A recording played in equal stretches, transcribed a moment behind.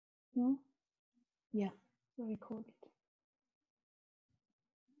No? Yeah, record it.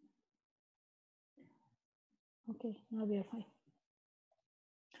 Okay, now we are fine.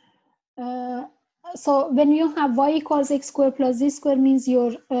 So when you have y equals x squared plus z squared means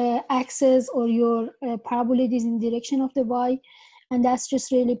your axis or your parabola is in direction of the y, and that's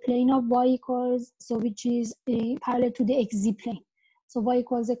just really plane of y equals, so which is parallel to the xz plane. So y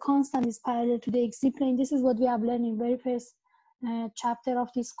equals a constant is parallel to the xz plane. This is what we have learned in very first chapter of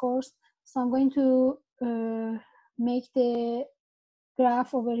this course. So I'm going to make the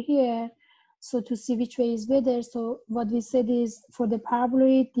graph over here, so to see which way is better. So what we said is for the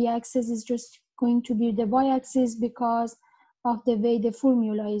paraboloid, the axis is just going to be the y-axis because of the way the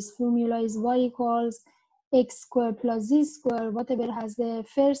formula is. Formula is y equals x squared plus z squared. Whatever has the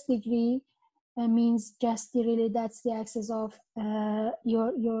first degree means just really that's the axis of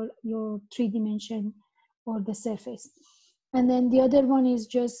your 3D or the surface. And then the other one is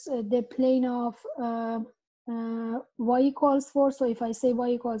just the plane of y equals 4. So if I say y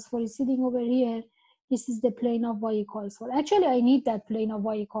equals 4 is sitting over here, this is the plane of y equals 4. Actually, I need that plane of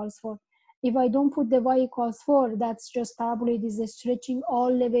y equals 4. If I don't put the y equals 4, that's just paraboloid is stretching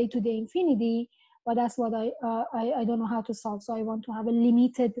all the way to the infinity. But that's what I don't know how to solve. So I want to have a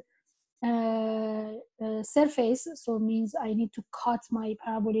limited surface. So it means I need to cut my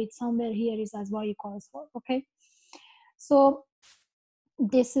paraboloid somewhere here is as y equals 4. Okay. So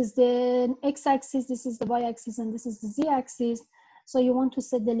this is the x-axis, this is the y-axis, and this is the z-axis. So you want to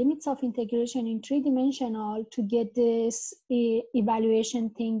set the limits of integration in 3-dimensional to get this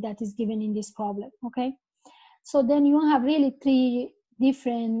evaluation thing that is given in this problem, okay? So then you have really 3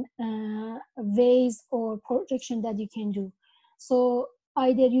 different ways or projection that you can do. So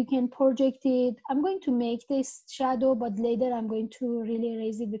either you can project it, I'm going to make this shadow, but later I'm going to really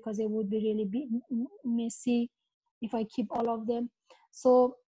erase it because it would be really messy if I keep all of them.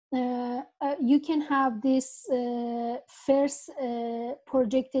 So you can have this first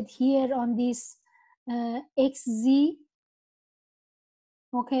projected here on this XZ,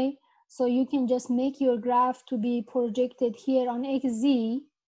 okay? So you can just make your graph to be projected here on XZ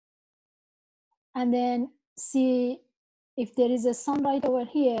and then see if there is a sun right over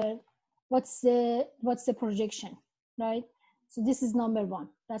here, what's the projection, right? So this is number 1,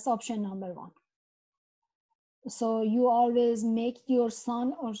 that's option number 1. So you always make your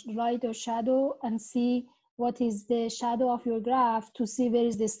sun or light or shadow and see what is the shadow of your graph to see where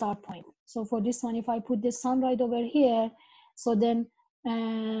is the start point. So for this one, if I put the sun right over here, so then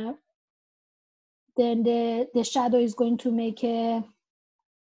the shadow is going to make a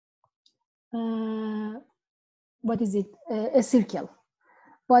what is it, a circle.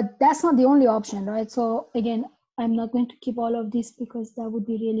 But that's not the only option, right? So again, I'm not going to keep all of this because that would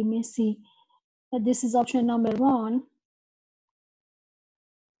be really messy. But this is option number 1.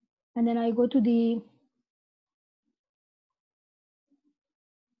 And then I go to the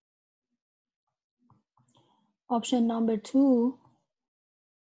option number 2.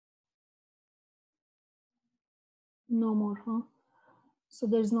 No more, huh? So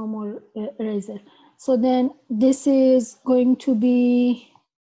there's no more eraser. So then this is going to be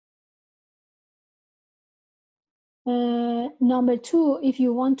number 2. If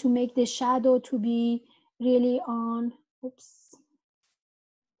you want to make the shadow to be really on, oops,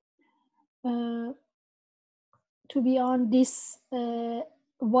 to be on this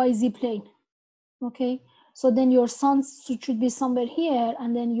YZ plane, okay? So then your sun should be somewhere here,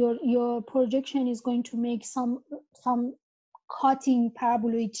 and then your projection is going to make some cutting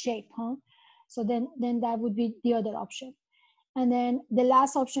paraboloid shape, huh? So then that would be the other option. And then the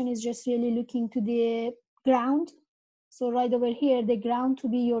last option is just really looking to the ground. So right over here, the ground to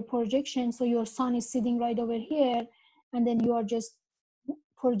be your projection. So your sun is sitting right over here, and then you are just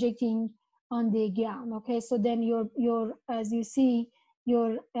projecting on the ground, okay? So then your as you see,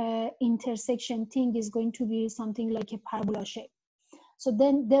 your intersection thing is going to be something like a parabola shape. So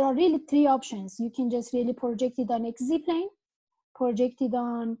then there are really 3 options. You can just really project it on XZ plane, project it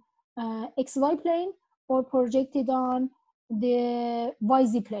on XY plane, or project it on the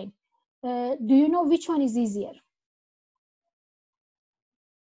YZ plane. Do you know which one is easier?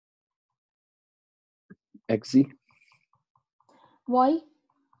 XZ. Why?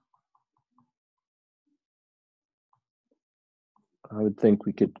 I would think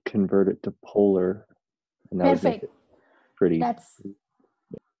we could convert it to polar, and that would make it pretty.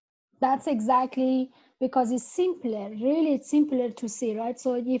 That's exactly because it's simpler. Really, it's simpler to see, right?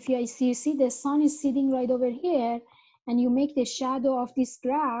 So if you see the sun is sitting right over here, and you make the shadow of this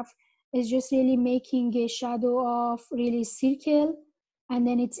graph, is just really making a shadow of really circle, And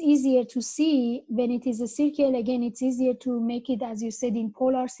then it's easier to see when it is a circle. Again, it's easier to make it, as you said, in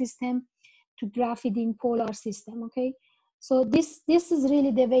polar system, to graph it in polar system, okay? So this is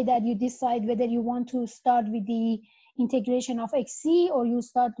really the way that you decide whether you want to start with the integration of xz, or you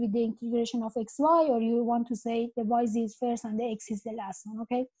start with the integration of xy, or you want to say the yz is first and the x is the last one,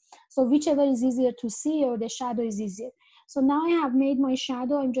 okay? So whichever is easier to see, or the shadow is easier. So now I have made my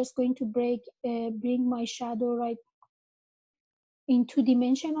shadow. I'm just going to bring my shadow right in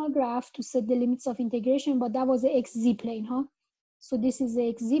two-dimensional graph to set the limits of integration, but that was the xz plane, huh? So this is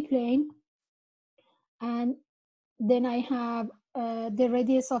the xz plane, and then I have the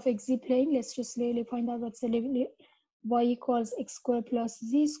radius of xz plane. Let's just really find out what's the y equals x squared plus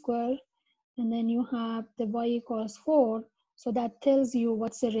z squared, and then you have the y equals 4. So that tells you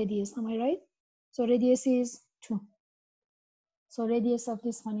what's the radius, am I right? So radius is 2. So radius of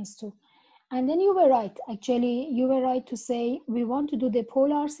this one is 2. And then you were right, actually, you were right to say we want to do the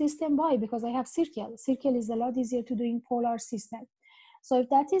polar system. Why? Because I have circle. Circle is a lot easier to do in polar system. So if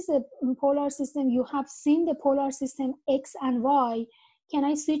that is a polar system, you have seen the polar system x and y. Can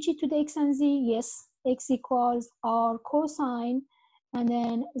I switch it to the x and z? Yes, x equals r cosine, and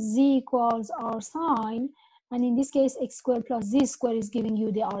then z equals r sine. And in this case, x squared plus z squared is giving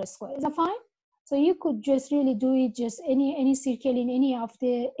you the r squared. Is that fine? So you could just really do it just any circle in any of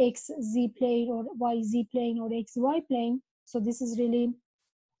the xz plane or yz plane or xy plane. So this is really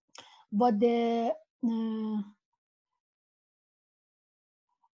what the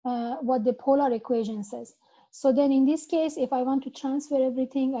polar equation says. So then in this case, if I want to transfer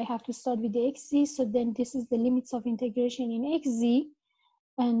everything, I have to start with the xz. So then this is the limits of integration in xz,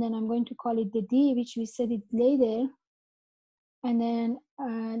 and then I'm going to call it the d, which we said it later. And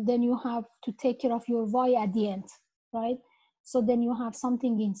then you have to take care of your y at the end, right? So then you have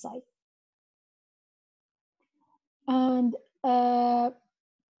something inside. And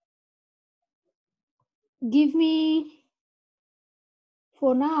give me,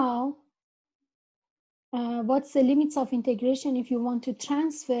 for now, what's the limits of integration if you want to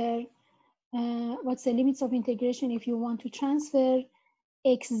transfer, what's the limits of integration if you want to transfer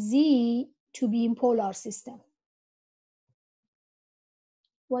xz to be in polar system?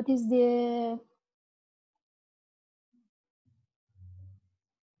 What is the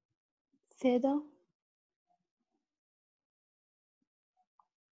theta?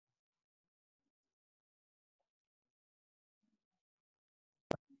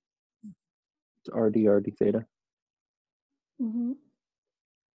 It's RD theta. Mm-hmm.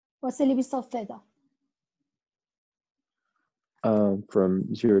 What's the limits of theta?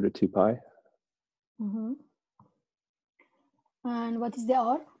 From 0 to 2 pi. Mm-hmm. And what is the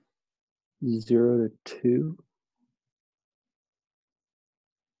r? 0 to 2.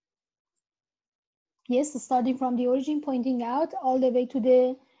 Yes, starting from the origin, pointing out all the way to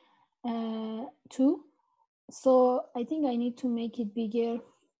the 2. So I think I need to make it bigger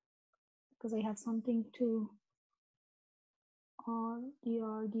because I have something to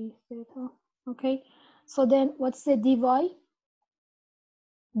RD theta. Okay, so then what's the dy?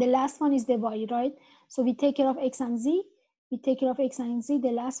 The last one is the y, right? So we take care of x and z. We take care of x and z.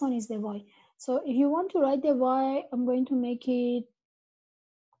 The last one is the y. So if you want to write the y, I'm going to make it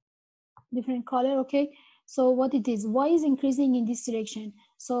different color, okay? So what it is, y is increasing in this direction.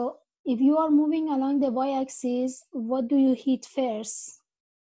 So if you are moving along the y-axis, what do you hit first?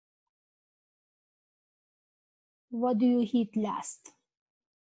 What do you hit last?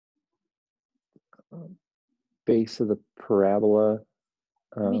 Base of the parabola.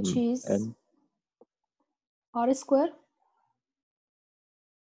 Which is and r squared,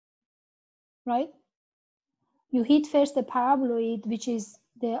 right? You hit first the paraboloid, which is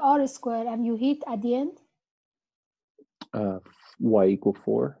the r squared, and you hit at the end? Y equal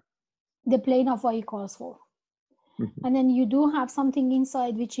 4. The plane of y equals 4. Mm-hmm. And then you do have something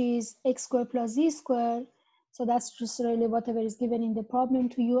inside, which is x squared plus z squared. So that's just really whatever is given in the problem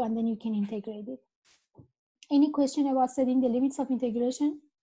to you, and then you can integrate it. Any question about setting the limits of integration?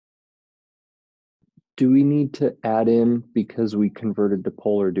 Do we need to add in, because we converted to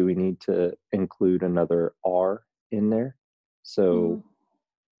polar, do we need to include another r in there? So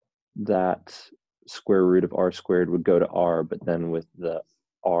that square root of r squared would go to r, but then with the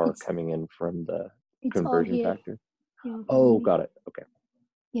r coming in from the conversion factor. Yeah, oh, got it. Okay.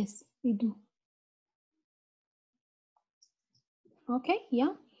 Yes, we do. Okay,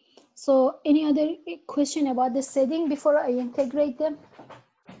 yeah. So any other question about the setting before I integrate them?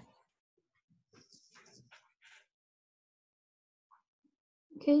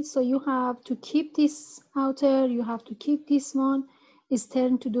 Okay, so you have to keep this outer, you have to keep this one. is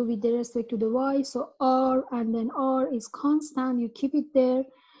turned to do with respect to the y. So r, and then r is constant, you keep it there.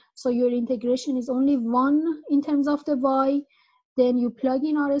 So your integration is only 1 in terms of the y. Then you plug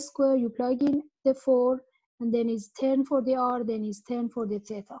in r square, you plug in the 4, and then it's 10 for the r, then it's 10 for the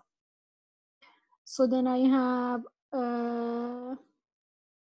theta. So then I have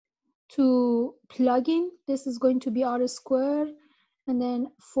to plug in, this is going to be r square, and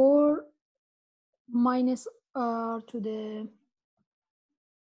then 4 minus r to the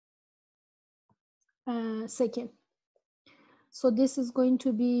second. So this is going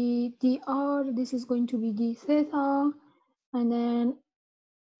to be dr, this is going to be d theta, and then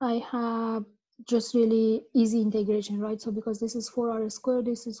I have just really easy integration, right? So because this is 4r squared,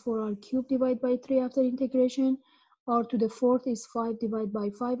 this is 4r cubed divided by 3 after integration. R to the 4th is 5 divided by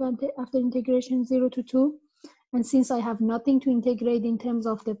 5 after integration, 0 to 2. And since I have nothing to integrate in terms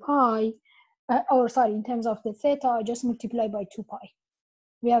of the pi, in terms of the theta, I just multiply by 2 pi.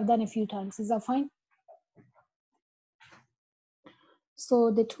 We have done a few times. Is that fine?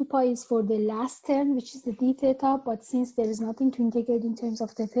 So the 2 pi is for the last term, which is the d theta. But since there is nothing to integrate in terms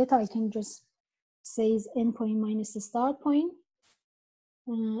of the theta, I can just say is end point minus the start point.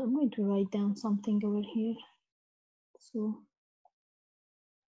 I'm going to write down something over here. So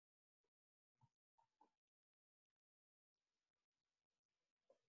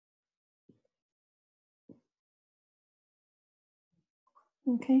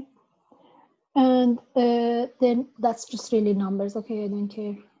okay, and then that's just really numbers. Okay, I don't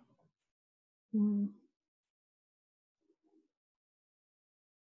care.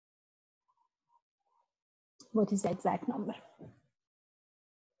 What is the exact number?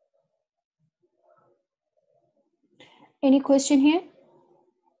 Any question here?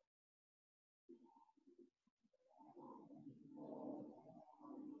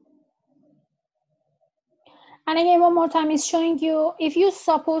 And again, one more time, it's showing you if you're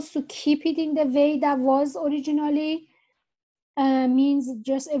supposed to keep it in the way that was originally, means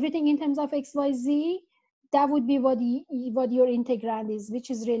just everything in terms of x, y, z, that would be what your integrand is,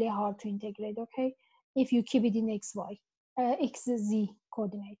 which is really hard to integrate, okay? If you keep it in x, y, x, z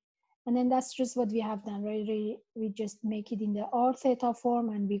coordinate. And then that's just what we have done, right? We just make it in the r theta form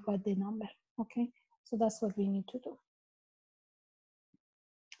and we got the number, okay? So that's what we need to do.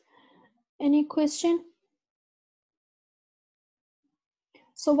 Any question?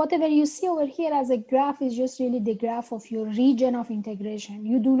 So whatever you see over here as a graph is just really the graph of your region of integration.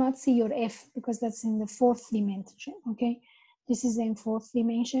 You do not see your f because that's in the 4th dimension, okay? This is in 4th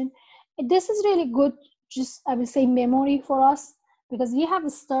dimension. This is really good, just I will say memory for us, because we have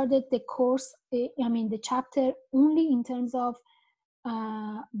started the course, the chapter only in terms of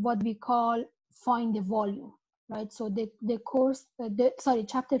what we call find the volume, right? So the course,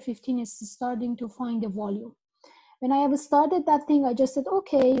 chapter 15 is starting to find the volume. When I have started that thing, I just said,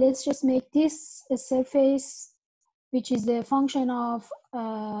 okay, let's just make this a surface, which is a function of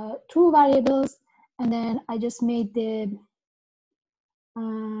 2 variables. And then I just made the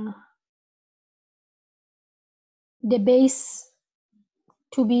base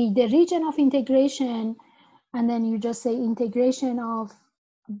to be the region of integration. And then you just say integration of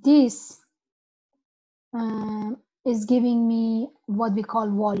this is giving me what we call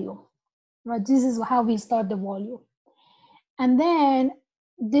volume, right? This is how we start the volume. And then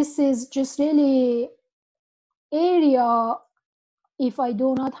this is just really area if I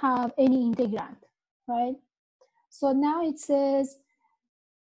do not have any integrand, right? So now it says,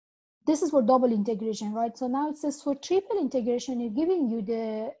 this is for double integration, right? So now it says for triple integration, it's giving you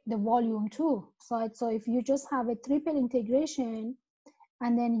the volume too. So if you just have a triple integration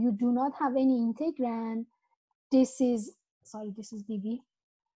and then you do not have any integrand, this is dV.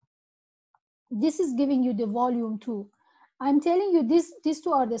 This is giving you the volume too. I'm telling you these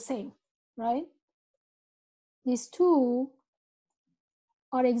two are the same, right? These two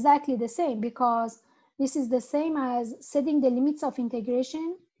are exactly the same because this is the same as setting the limits of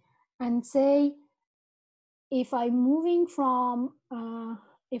integration and say if I'm moving from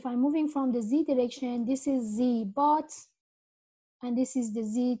the z direction, this is z bot and this is the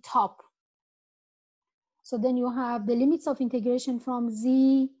z top. So then you have the limits of integration from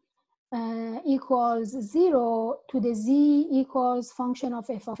z equals 0 to the z equals function of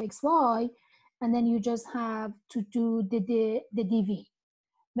f of xy, and then you just have to do the dv.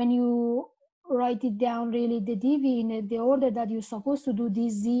 When you write it down, really the dv in the order that you're supposed to do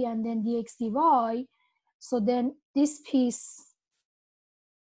dz and then dx dy, so then this piece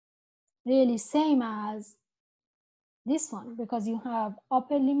really same as this one because you have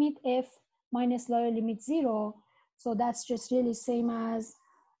upper limit f minus lower limit 0, so that's just really same as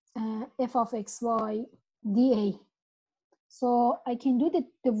f of xy dA. So I can do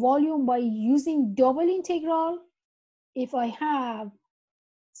the volume by using double integral if I have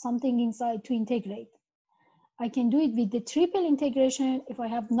something inside to integrate. I can do it with the triple integration if I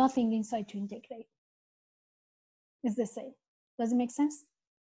have nothing inside to integrate. It's the same. Does it make sense?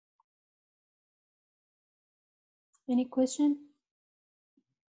 Any question?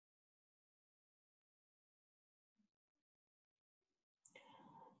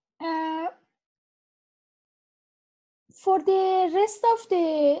 For the rest of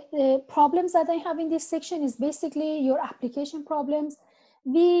the problems that I have in this section is basically your application problems.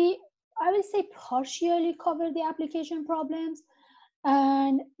 I will say partially cover the application problems.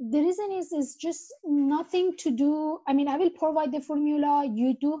 And the reason is just nothing to do. I mean, I will provide the formula.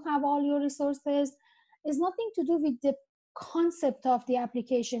 You do have all your resources. It's nothing to do with the concept of the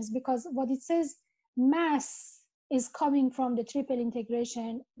applications, because what it says, mass is coming from the triple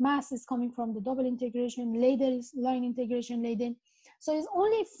integration, mass is coming from the double integration, ladle is line integration, ladle. So it's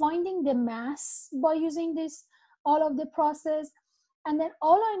only finding the mass by using this, all of the process. And then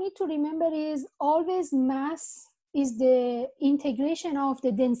all I need to remember is always mass is the integration of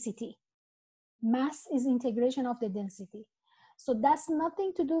the density. Mass is integration of the density. So that's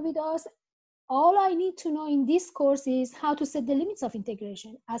nothing to do with us. All I need to know in this course is how to set the limits of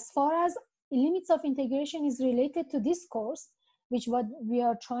integration. As far as limits of integration is related to this course, which what we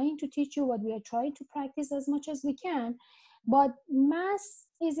are trying to teach you, what we are trying to practice as much as we can. But mass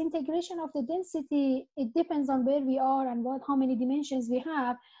is integration of the density. It depends on where we are and how many dimensions we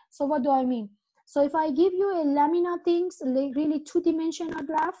have. So what do I mean? So if I give you a lamina things, really two-dimensional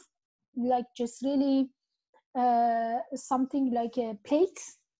graph, like just really something like a plate,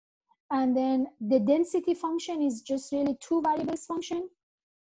 and then the density function is just really two variables function,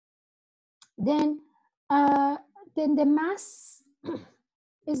 then the mass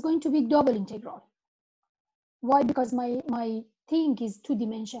is going to be double integral. Why? Because my thing is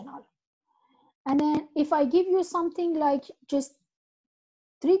two-dimensional. And then if I give you something like just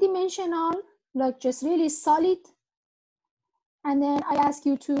three-dimensional, like just really solid, and then I ask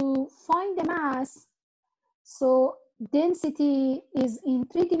you to find the mass, so density is in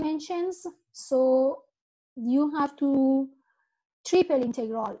 3 dimensions, so you have to triple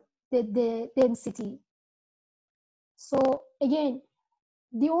integral the density. So again,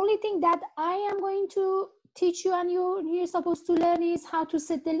 the only thing that I am going to teach you and you're supposed to learn is how to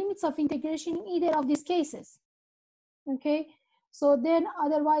set the limits of integration in either of these cases. Okay, so then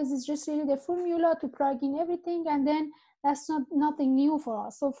otherwise it's just really the formula to plug in everything, and then that's nothing new for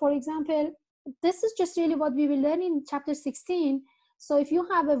us. So for example, this is just really what we will learn in chapter 16. So if you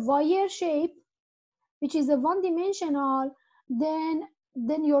have a wire shape, which is a one-dimensional, then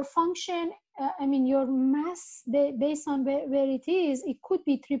your function, I mean your mass based on where it is, it could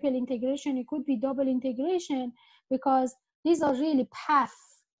be triple integration, it could be double integration, because these are really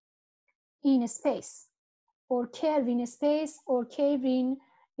paths in space, or curve in space, or curve in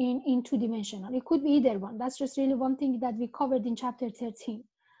two-dimensional. It could be either one. That's just really one thing that we covered in chapter 13.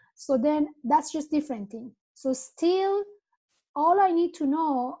 So then that's just different thing. So still, all I need to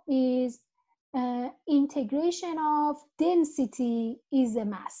know is integration of density is a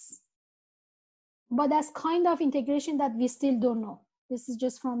mass. But that's kind of integration that we still don't know. This is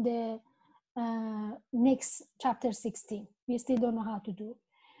just from the next chapter 16. We still don't know how to do.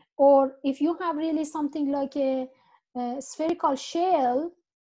 Or if you have really something like a spherical shell,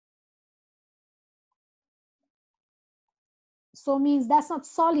 so means that's not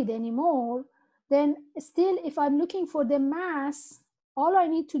solid anymore, then still if I'm looking for the mass, all I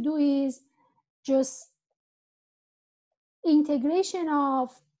need to do is just integration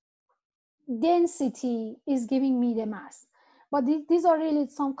of density is giving me the mass. But these are really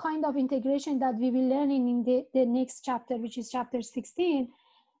some kind of integration that we will learn in the next chapter, which is chapter 16.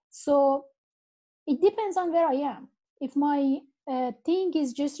 So it depends on where I am. If my thing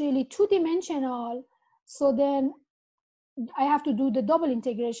is just really two-dimensional, so then I have to do the double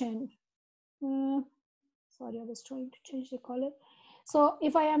integration. Sorry, I was trying to change the color. So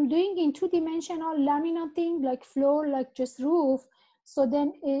if I am doing in two-dimensional lamina thing, like floor, like just roof, so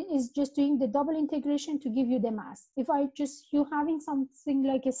then it is just doing the double integration to give you the mass. If you having something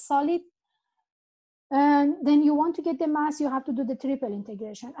like a solid, and then you want to get the mass, you have to do the triple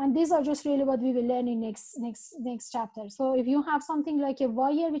integration. And these are just really what we will learn in next chapter. So if you have something like a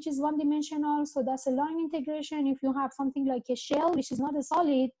wire, which is one-dimensional, so that's a line integration. If you have something like a shell, which is not a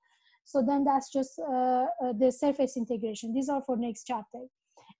solid, so then that's just the surface integration. These are for next chapter.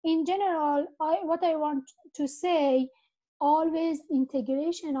 In general, what I want to say, always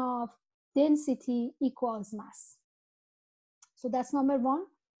integration of density equals mass. So that's number one.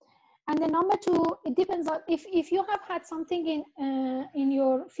 And then number two, it depends on if you have had something in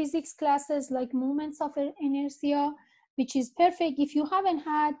your physics classes like moments of inertia, which is perfect. If you haven't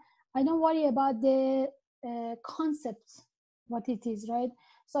had, I don't worry about the concept, what it is, right?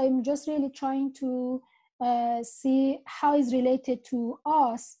 So I'm just really trying to see how it's related to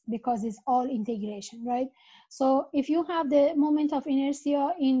us, because it's all integration, right? So if you have the moment of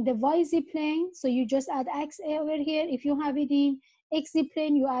inertia in the YZ plane, so you just add X over here. If you have it in XZ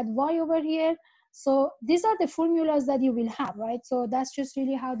plane, you add Y over here. So these are the formulas that you will have, right? So that's just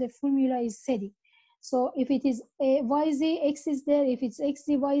really how the formula is setting. So if it is YZ, X is there. If it's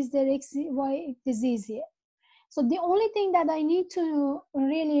XZ, Y is there. XZ, Y, the Z is here. So the only thing that I need to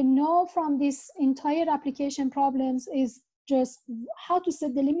really know from this entire application problems is just how to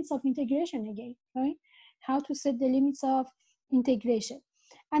set the limits of integration again, right? How to set the limits of integration.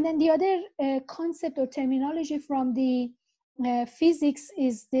 And then the other concept or terminology from the physics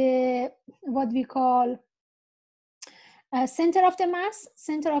is the what we call center of the mass.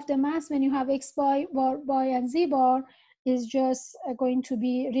 Center of the mass, when you have X bar, and Z bar, is just going to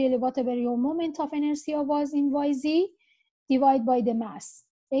be really whatever your moment of inertia was in YZ divided by the mass.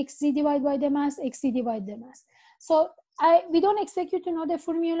 XZ divided by the mass, XZ divided by the mass. So we don't expect you to know the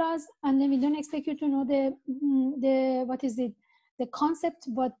formulas, and then we don't expect you to know the what is it, the concept,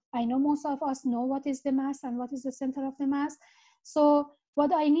 but I know most of us know what is the mass and what is the center of the mass. So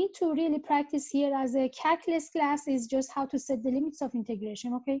what I need to really practice here as a calculus class is just how to set the limits of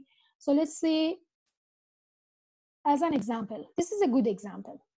integration, okay? So let's see, as an example, this is a good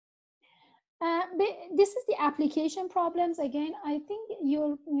example. This is the application problems. Again, I think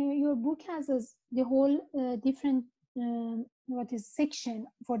your book has the whole different what is section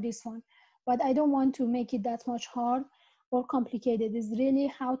for this one, but I don't want to make it that much hard or complicated. It's really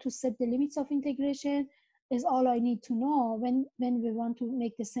how to set the limits of integration is all I need to know when we want to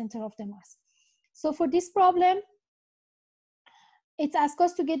make the center of the mass. So for this problem, it's asked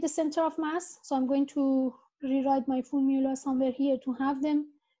us to get the center of mass. So I'm going to rewrite my formula somewhere here to have them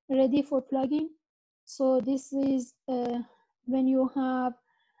ready for plugging. So this is when you have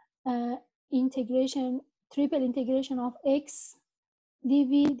integration, triple integration of X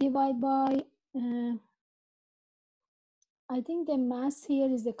dV divided by, I think the mass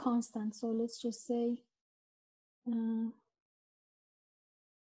here is the constant. So let's just say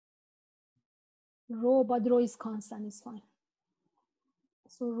rho, but rho is constant, is fine.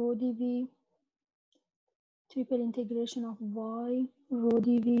 So rho dV, triple integration of Y, rho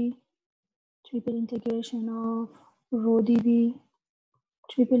dV, triple integration of rho dV,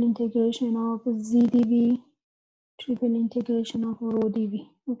 triple integration of Z dV, triple integration of rho dV.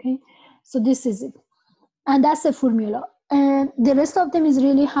 Okay, so this is it, and that's the formula. And the rest of them is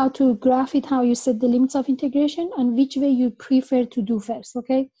really how to graph it, how you set the limits of integration, and which way you prefer to do first.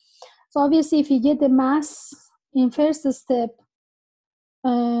 Okay, so obviously if you get the mass in first step,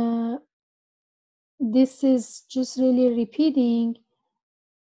 this is just really repeating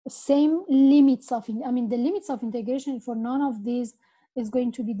same limits of, I mean, the limits of integration for none of these is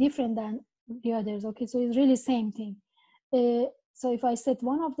going to be different than the others. Okay, so it's really same thing. So if I set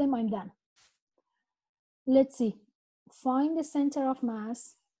one of them, I'm done. Let's see. Find the center of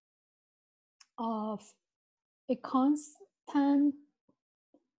mass of a constant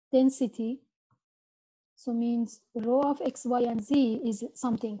density. So means rho of X, Y, and Z is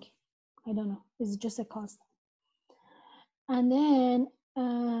something. I don't know. It's just a constant. And then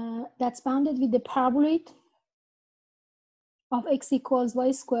that's bounded with the paraboid of X equals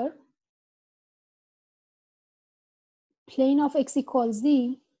Y square. Plane of X equals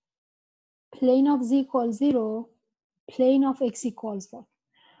Z, plane of Z equals 0, plane of X equals 1.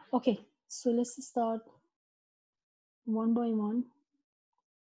 Okay, so let's start one by one.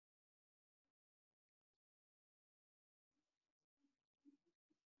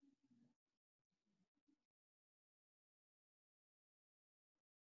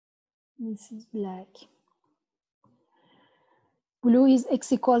 This is black. Blue is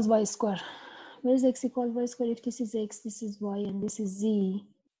X equals Y square. Where is X equals Y square? If this is X, this is Y, and this is Z.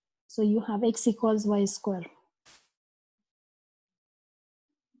 So you have X equals Y square.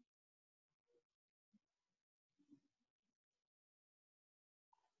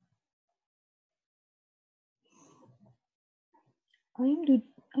 I'm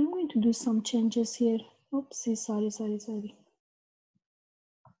going to do some changes here. Oopsie, sorry.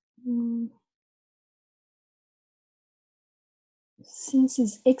 Since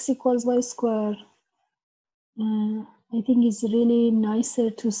it's X equals Y square, I think it's really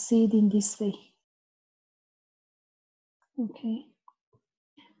nicer to see it in this way. Okay.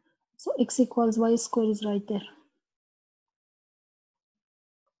 So X equals Y square is right there.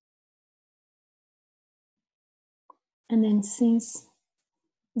 And then since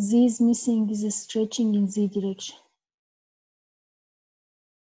z is missing, this is stretching in z direction.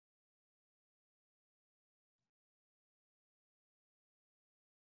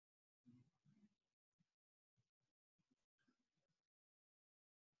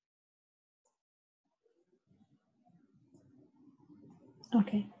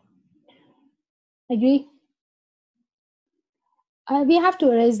 Okay, agree? We have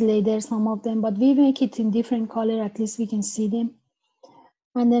to erase later some of them, but we make it in different color, at least we can see them.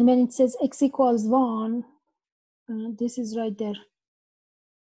 And then when it says x equals 1, this is right there.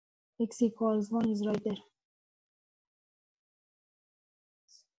 X equals 1 is right there.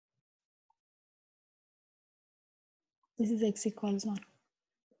 This is x equals 1.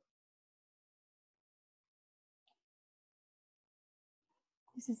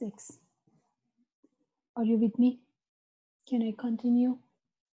 This is x. Are you with me? Can I continue?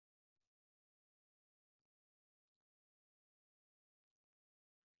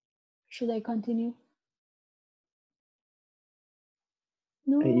 Should I continue?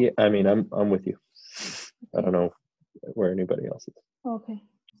 No? Yeah, I mean, I'm with you. I don't know where anybody else is. Okay.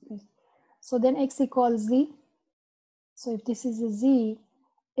 So then x equals z. So if this is a z,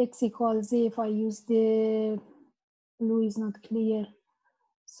 x equals z, if I use the blue is not clear.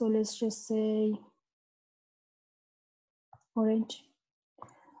 So let's just say orange.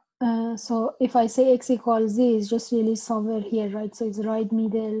 So if I say x equals z, it's just really somewhere here, right? So it's right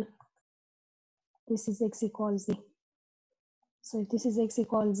middle. This is x equals z. So if this is x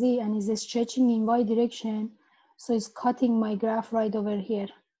equals z and is stretching in y direction, so it's cutting my graph right over here.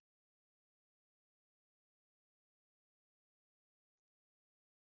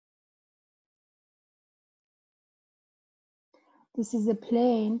 This is the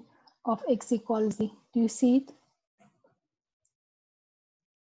plane of x equals z. Do you see it?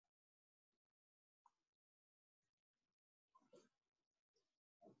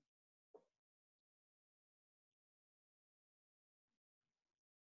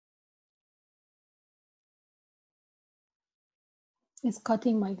 It's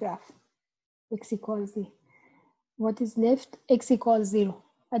cutting my graph, x equals z. What is left? X equals 0.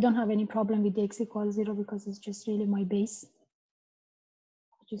 I don't have any problem with the x equals 0 because it's just really my base.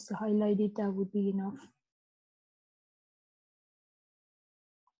 Just to highlight it, that would be enough.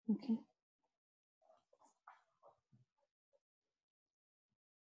 Okay.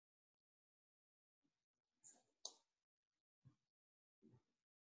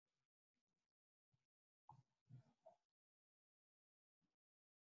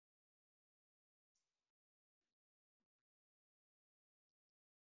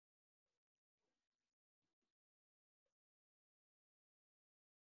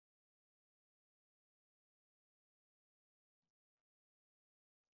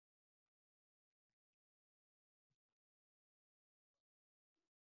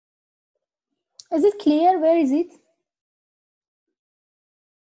 Is it clear? Where is it?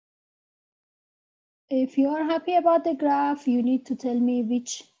 If you are happy about the graph, you need to tell me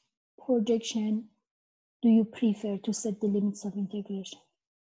which projection do you prefer to set the limits of integration.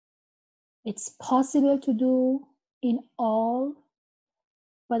 It's possible to do in all,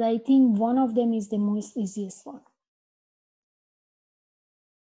 but I think one of them is the most easiest one.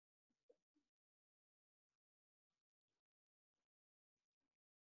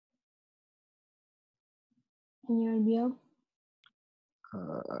 Any idea?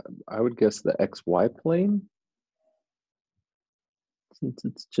 I would guess the XY plane, since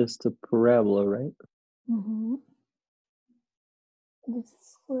it's just a parabola, right? Mm-hmm. This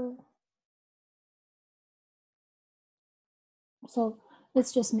is square. So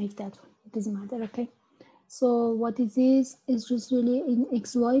let's just make that. It doesn't matter, okay? So what it is just really in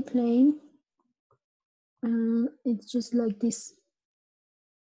XY plane. It's just like this.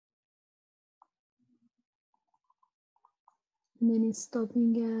 And then it's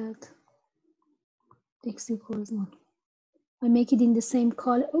stopping at x equals 1. I make it in the same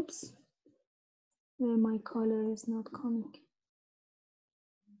color. Oops. Where my color is not coming.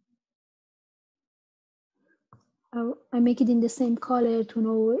 I make it in the same color to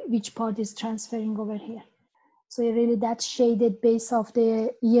know which part is transferring over here. So really that shaded base of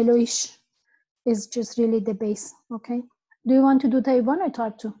the yellowish is just really the base, okay? Do you want to do type 1 or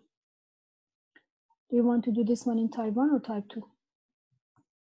type 2? Do you want to do this one in type 1 or type 2?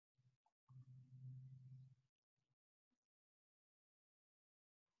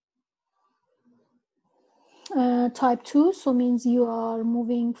 Type 2, so means you are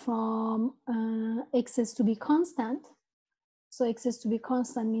moving from x's to be constant. So x's to be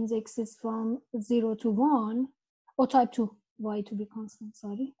constant means x is from 0 to 1, or type 2, y to be constant,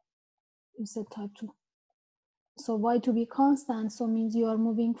 sorry. You said type 2. So y to be constant, so means you are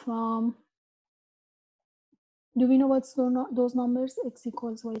moving from, do we know what's those numbers? X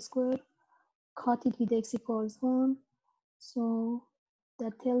equals y squared, cut it with x equals 1. So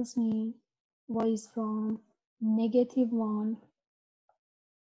that tells me y is from -1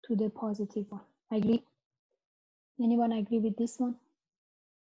 to the +1. Agree? Anyone agree with this one?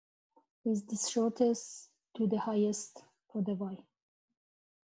 Is the shortest to the highest for the y.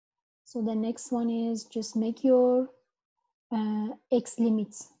 So the next one is just make your x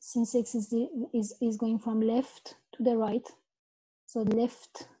limits. Since x is going from left to the right, so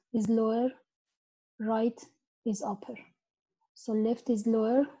left is lower, right is upper. So left is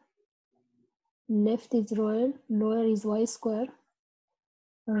lower, left is lower is y square,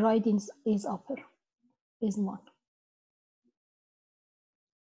 right is upper, is 1.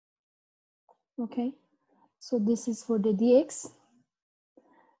 Okay, so this is for the dx.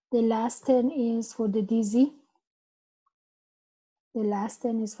 The last term is for the dz. The last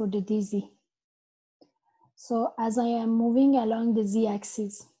term is for the dz. So as I am moving along the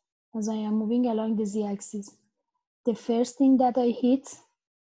z-axis, the first thing that I hit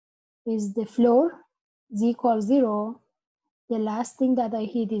is the floor, z equals 0. The last thing that I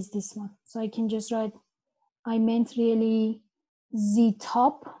hit is this one. So I can just write, I meant really z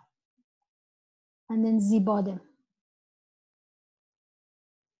top and then z bottom.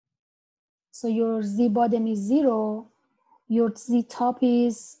 So your z bottom is 0, your z top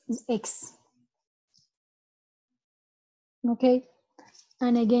is x. Okay,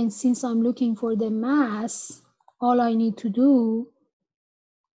 and again, since I'm looking for the mass, all I need to do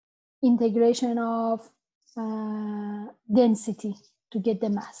integration of density to get the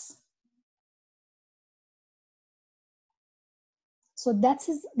mass. So that's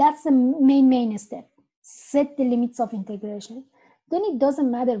the main step. Set the limits of integration. Then it doesn't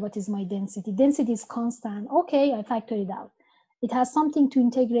matter what is my density. Density is constant. Okay, I factor it out. It has something to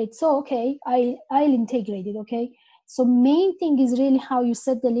integrate. So okay, I'll integrate it. Okay. So main thing is really how you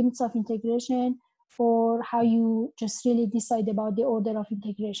set the limits of integration, or how you just really decide about the order of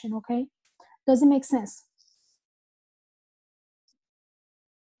integration. Okay. Does it make sense?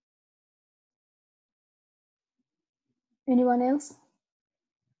 Anyone else?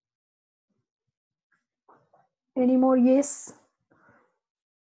 Any more yes?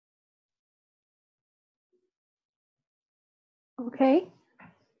 Okay.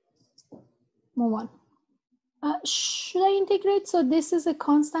 Move on. Should I integrate? So this is a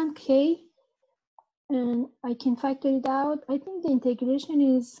constant k, and I can factor it out. I think the integration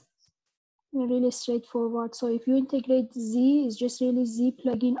is really straightforward. So if you integrate z, is just really z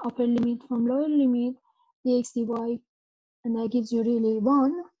plug in upper limit from lower limit dx dy, and that gives you really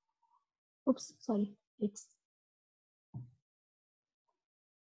 1. Oops, sorry, x.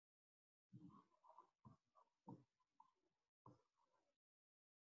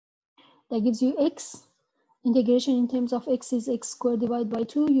 That gives you x. Integration in terms of x is x squared divided by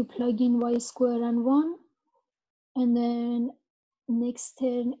 2. You plug in y squared and 1. And then next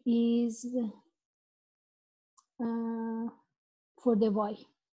term is for the y.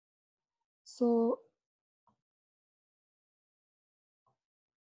 So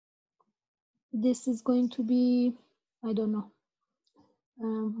this is going to be, I don't know,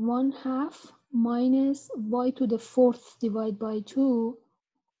 1/2 minus y to the 4th divided by 2,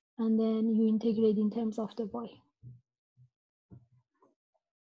 and then you integrate in terms of the y.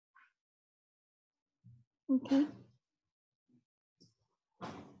 Okay.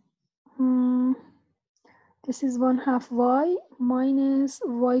 This is 1/2 y minus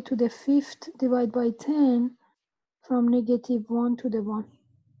y to the 5th divided by 10 from -1 to the 1.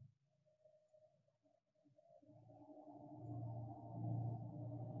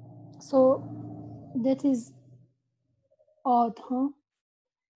 So that is odd, huh?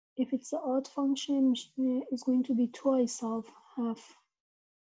 If it's an odd function, it's going to be twice of half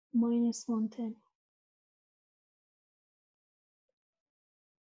minus 1/10.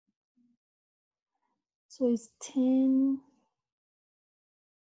 So it's 10.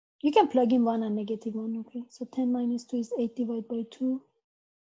 You can plug in 1 and -1, okay? So 10 minus 2 is 8 divided by 2.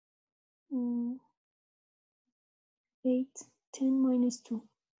 8, 10 minus 2.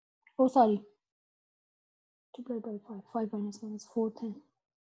 Oh, sorry. 2 divided by 5. 5 minus 1 is 4, 10.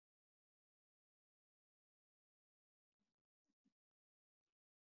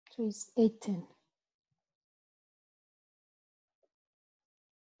 So it's 8, 10.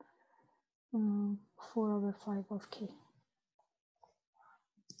 4/5 of k.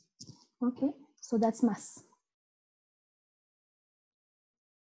 Okay, so that's mass.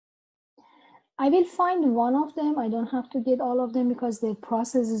 I will find one of them. I don't have to get all of them because the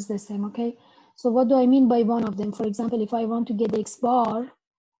process is the same, okay? So what do I mean by one of them? For example, if I want to get x bar,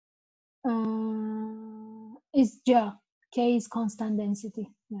 is k is constant density.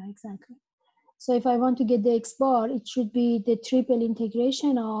 Yeah, exactly. So if I want to get the x bar, it should be the triple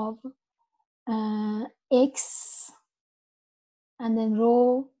integration of x and then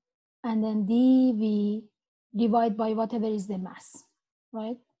rho and then dv divided by whatever is the mass,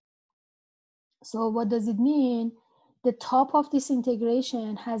 right? So what does it mean? The top of this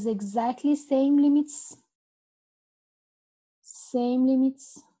integration has exactly same limits.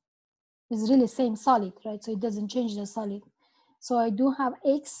 It's really same solid, right? So it doesn't change the solid. So I do have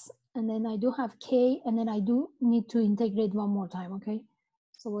x, and then I do have k, and then I do need to integrate one more time, okay?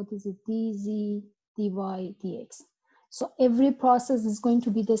 So what is it? dz, dy, dx. So every process is going to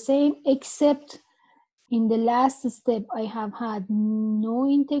be the same, except in the last step, I have had no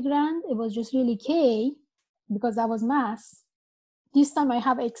integrand. It was just really k, because that was mass. This time I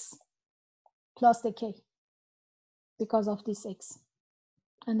have x plus the k because of this x.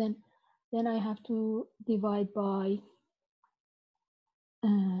 And then I have to divide by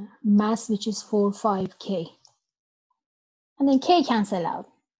mass, which is 4, 5k. And then k cancel out.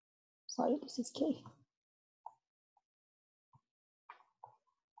 Sorry, this is k.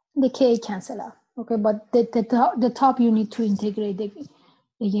 The k cancel out. Okay, but the top you need to integrate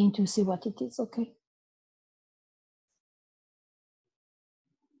again to see what it is, okay?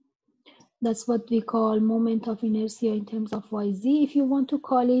 That's what we call moment of inertia in terms of yz, if you want to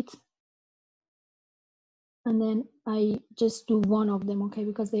call it. And then I just do one of them, okay,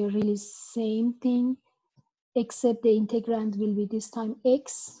 because they're really same thing, except the integrand will be this time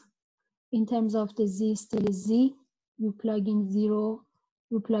x. In terms of the z, still is z. You plug in 0,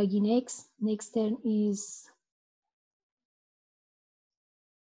 you plug in x. Next term is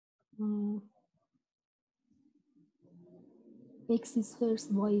x is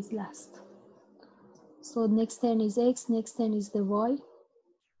first, y is last. So next term is x, next term is the y.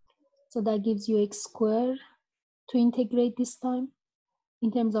 So that gives you x squared to integrate this time.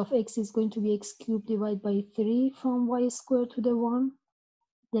 In terms of x is going to be x cubed divided by 3 from y squared to the 1.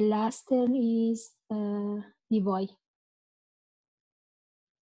 The last term is dy.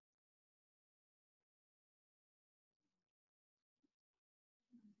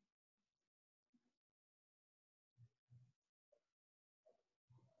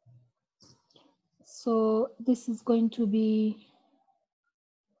 So this is going to be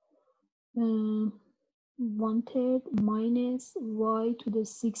 1/3 minus y to the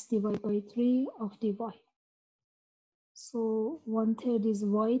 6 divided by 3 of dy. So 1/3 is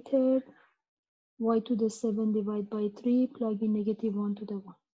y third, y to the 7 divided by 3, plug in -1 to the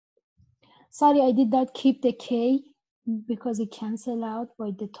 1. Sorry, I did not keep the k because it cancel out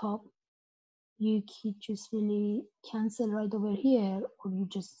by the top. You could just really cancel right over here, or you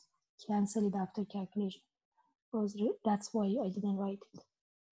just cancel it after calculation. Because that's why I didn't write it.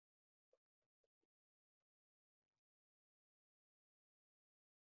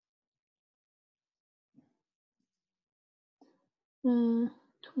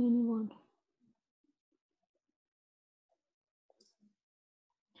 21.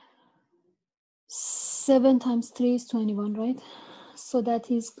 7 times 3 is 21, right? So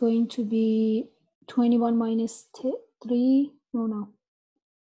that is going to be 21 minus 3. No.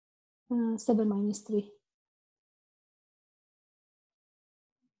 7 minus 3.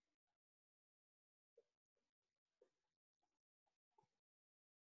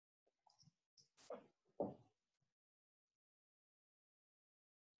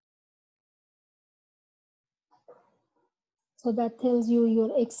 So that tells you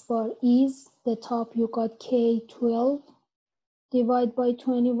your x bar is the top. You got k 12 divided by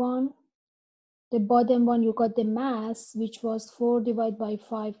 21. The bottom one you got the mass, which was 4 divided by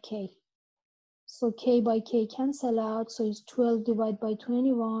 5k. So k by k cancel out. So it's 12 divided by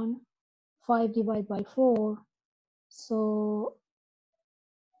 21, 5 divided by 4. So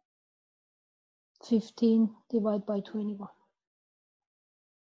 15 divided by 21.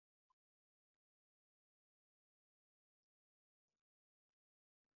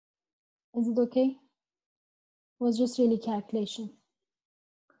 Is it okay? It was just really calculation.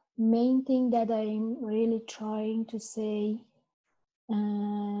 Main thing that I'm really trying to say,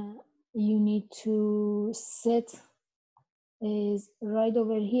 you need to set is right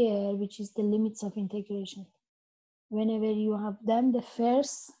over here, which is the limits of integration. Whenever you have done the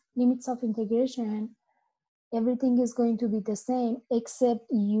first limits of integration, everything is going to be the same,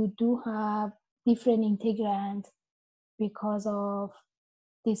 except you do have different integrand because of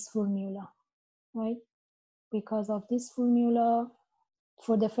this formula, right? Because of this formula,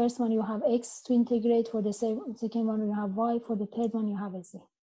 for the first one you have x to integrate, for the second one you have y, for the third one you have a z.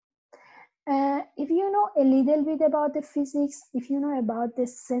 If you know a little bit about the physics, if you know about the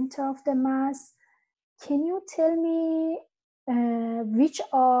center of the mass, can you tell me which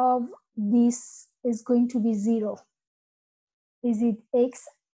of these is going to be zero? Is it X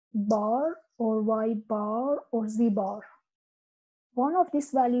bar or Y bar or Z bar? One of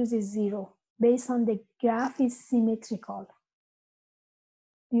these values is zero based on the graph is symmetrical.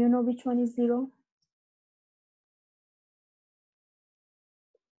 Do you know which one is zero?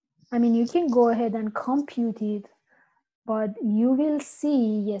 I mean, you can go ahead and compute it, but you will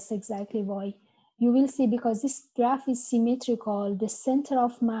see, yes, exactly why. You will see because this graph is symmetrical, the center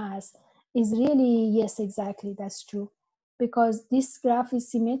of mass is really, yes, exactly, that's true. Because this graph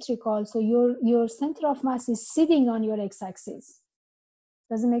is symmetrical, so your center of mass is sitting on your x-axis.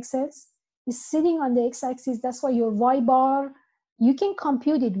 Does it make sense? It's sitting on the x-axis, that's why your y bar, you can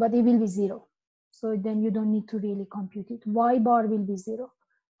compute it, but it will be zero. So then you don't need to really compute it. Y bar will be zero,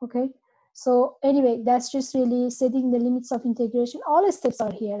 okay? So anyway, that's just really setting the limits of integration. All the steps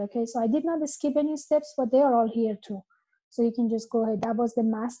are here, okay? So I did not skip any steps, but they are all here too. So you can just go ahead. That was the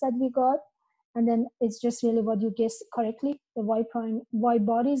mass that we got. And then it's just really what you guessed correctly. The y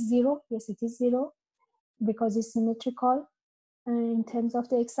bar is zero. Yes, it is zero because it's symmetrical in terms of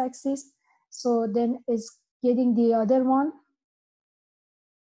the x-axis. So then it's getting the other one,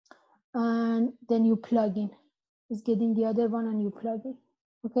 and then you plug in. It's getting the other one and you plug in.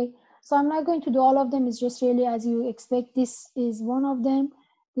 Okay, so I'm not going to do all of them. It's just really as you expect. This is one of them.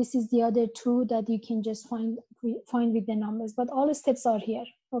 This is the other two that you can just find with the numbers, but all the steps are here.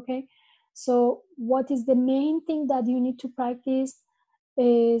 Okay, so what is the main thing that you need to practice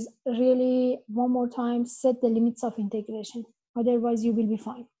is really one more time set the limits of integration. Otherwise, you will be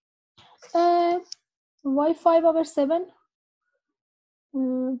fine. Why 5/7?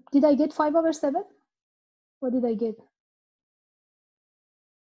 Did I get 5/7? What did I get?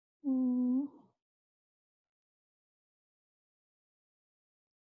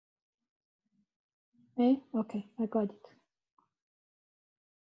 Okay, I got it.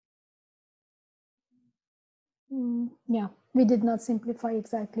 Yeah, we did not simplify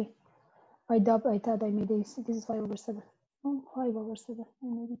exactly. I thought I made this. This is 5/7. Oh, 5/7. I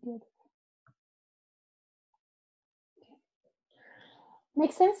made it the other. Okay.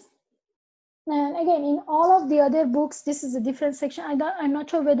 Makes sense? And again, in all of the other books, this is a different section. I'm not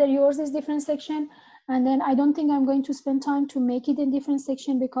sure whether yours is different section. And then I don't think I'm going to spend time to make it in different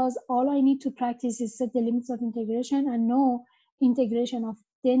section because all I need to practice is set the limits of integration and know integration of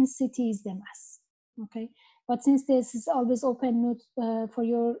density is the mass. Okay. But since this is always open for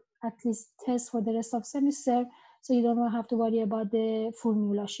your at least test for the rest of semester, so you don't have to worry about the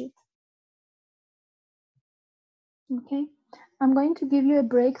formula sheet. Okay. I'm going to give you a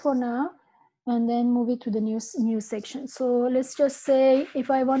break for now and then move it to the new section. So let's just say if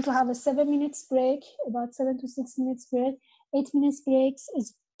I want to have a 7 minutes break, about 7 to 6 minutes break, 8 minutes breaks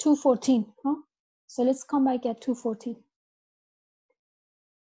is 2:14. Huh? So let's come back at 2:14.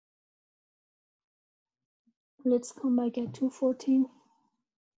 Let's come back at 2:14.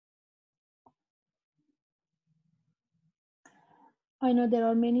 I know there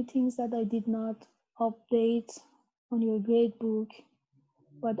are many things that I did not update on your grade book,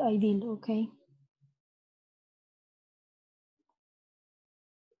 but I will, okay?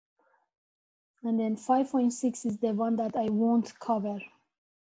 And then 5.6 is the one that I won't cover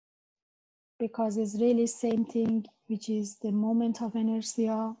because it's really same thing, which is the moment of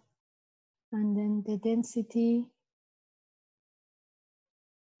inertia and then the density.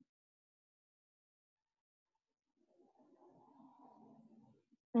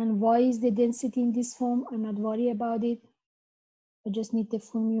 And why is the density in this form? I'm not worried about it. I just need the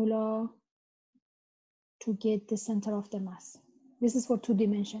formula to get the center of the mass. This is for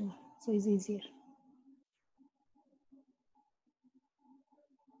 2-dimensional, so it's easier.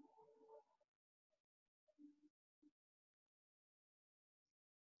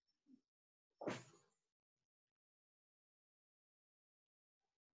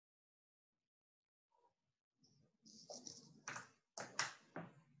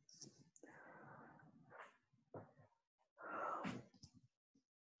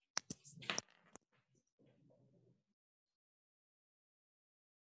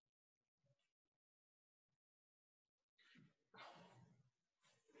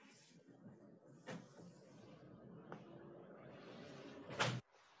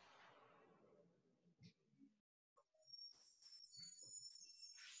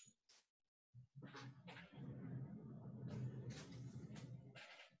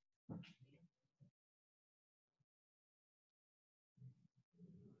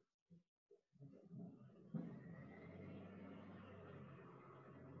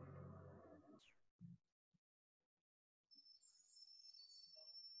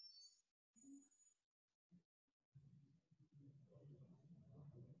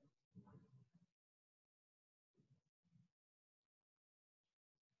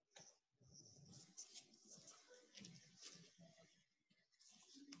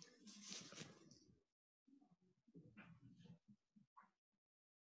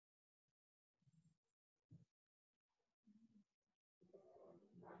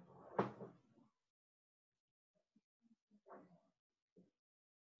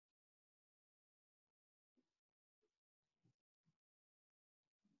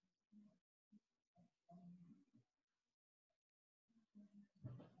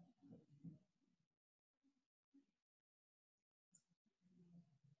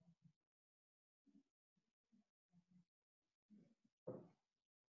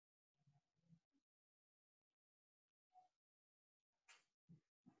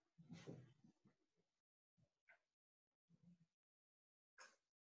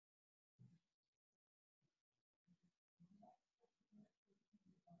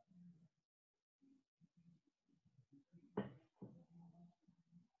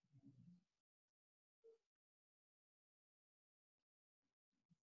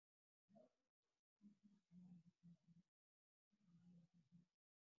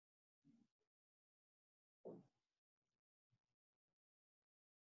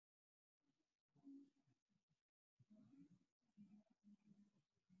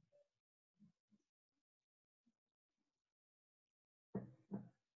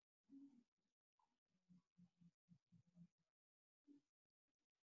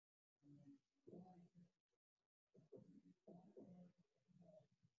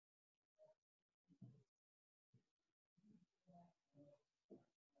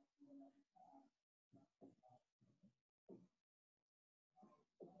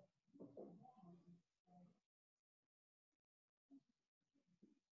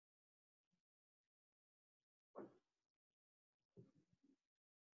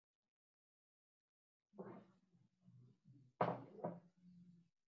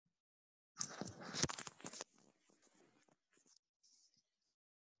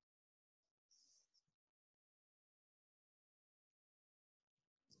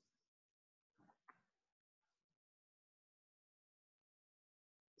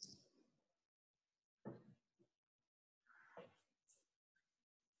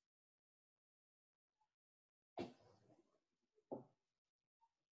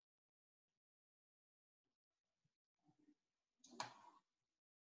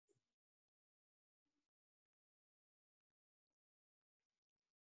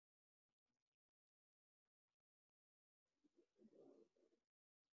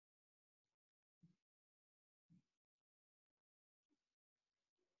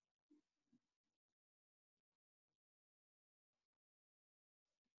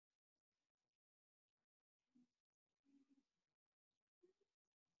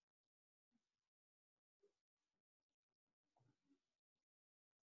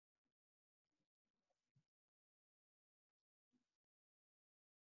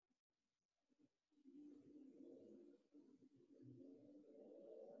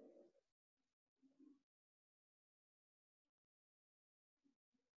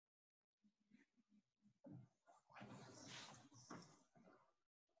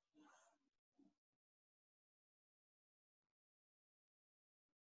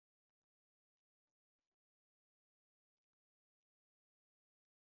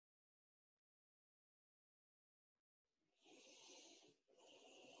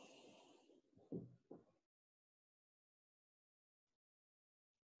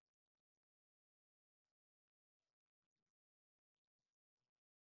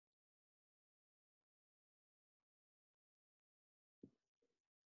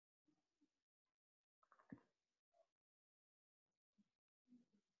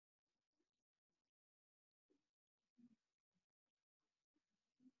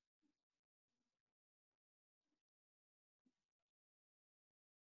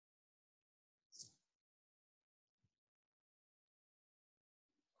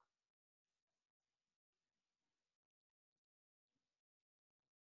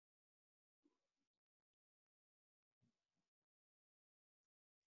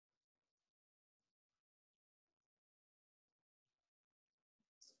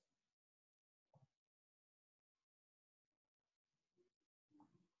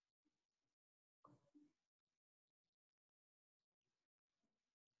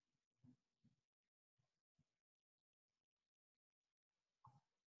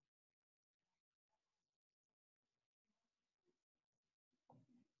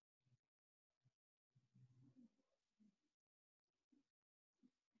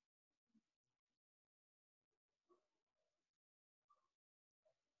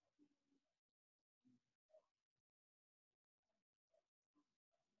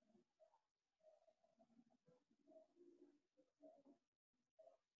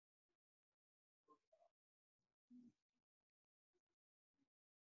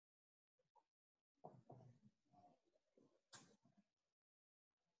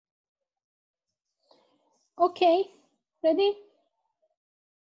 Okay, ready?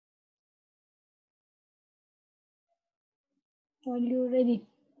 Are you ready?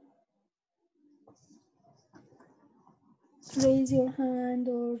 Raise your hand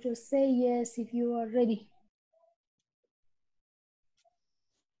or just say yes if you are ready.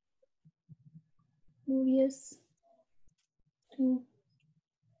 Oh, yes. 2,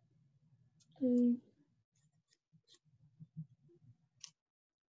 3,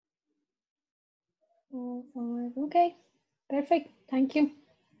 4, 5. Okay, perfect. Thank you.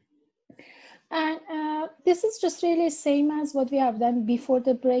 And this is just really same as what we have done before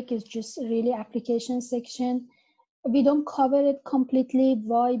the break. It's just really application section. We don't cover it completely.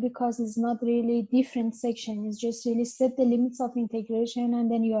 Why? Because it's not really different section. It's just really set the limits of integration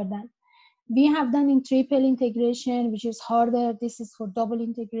and then you are done. We have done in triple integration, which is harder. This is for double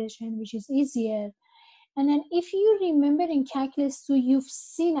integration, which is easier. And then if you remember in calculus 2, you've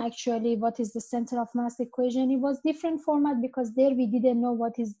seen actually what is the center of mass equation. It was different format because there we didn't know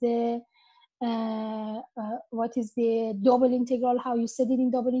what is the double integral, how you set it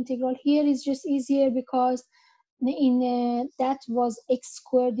in double integral. Here is just easier because in that was x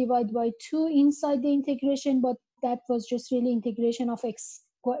squared divided by 2 inside the integration, but that was just really integration of x,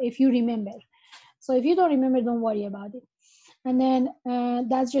 if you remember. So if you don't remember, don't worry about it. And then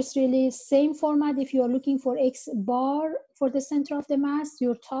that's just really same format. If you are looking for x bar for the center of the mass,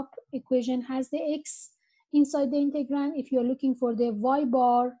 your top equation has the x inside the integrand. If you're looking for the y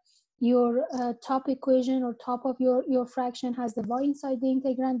bar, your top equation or top of your fraction has the y inside the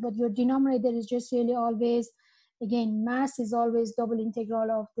integrand, but your denominator is just really always, again, mass is always double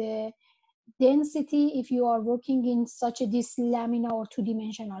integral of the density if you are working in such a this laminar or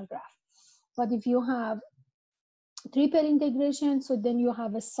two-dimensional graph. But if you have triple integration, so then you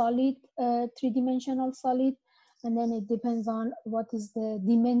have a solid three-dimensional solid, and then it depends on what is the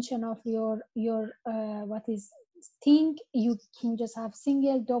dimension of your what is thing. You can just have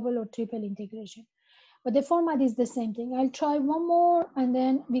single, double, or triple integration, but the format is the same thing. I'll try one more and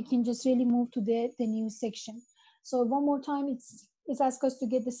then we can just really move to the new section. So one more time, it's asked us to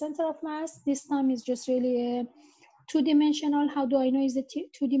get the center of mass. This time is just really a two-dimensional. How do I know is it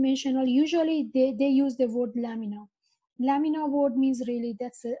two-dimensional? Usually they use the word laminar. Laminar word means really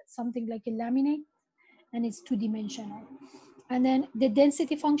that's something like a laminate, and it's two-dimensional. And then the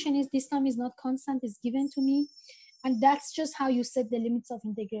density function is this time is not constant, it's given to me. And that's just how you set the limits of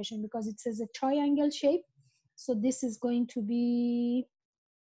integration, because it says a triangle shape. So this is going to be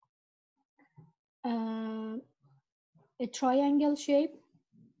a triangle shape.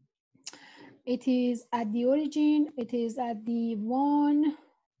 It is at the origin, it is at the 1,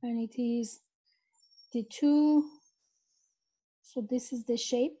 and it is the 2. So this is the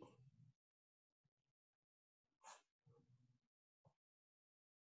shape.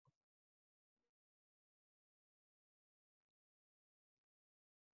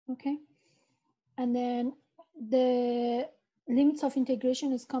 Okay. And then the limits of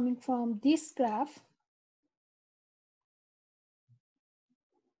integration is coming from this graph.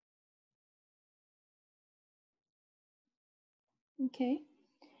 Okay.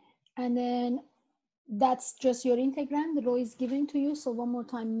 And then that's just your integrand. The rho is given to you. So one more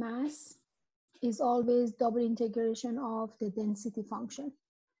time, mass is always double integration of the density function.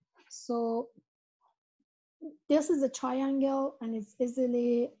 So this is a triangle, and it's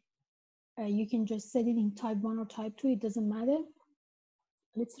easily, you can just set it in type 1 or type 2, it doesn't matter.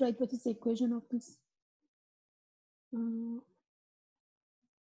 Let's write what is the equation of this.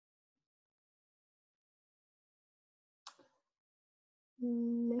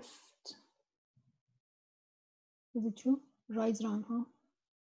 Left, is it true? Right round, huh?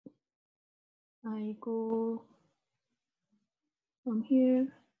 I go from here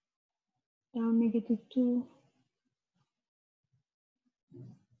down -2.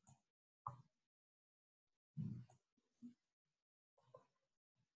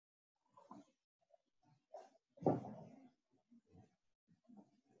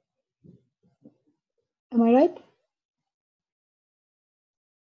 Am I right?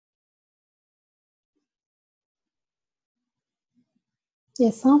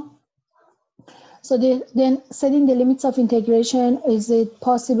 Yes, huh? So then setting the limits of integration, is it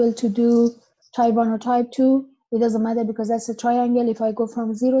possible to do type 1 or type 2? It doesn't matter because that's a triangle. If I go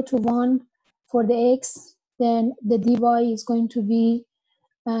from 0 to 1 for the x, then the dy is going to be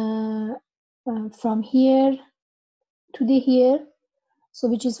from here to the here. So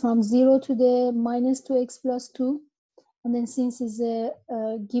which is from 0 to the -2x plus 2. And then since it's a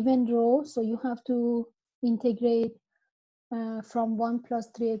given row, so you have to integrate from 1 plus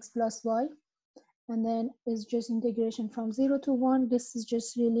 3x plus y. And then it's just integration from 0 to 1. This is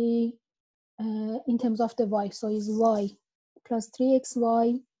just really in terms of the y. So it's y plus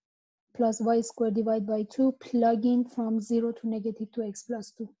 3xy plus y squared divided by 2, plug in from 0 to -2x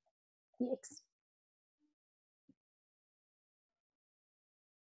plus 2 dx.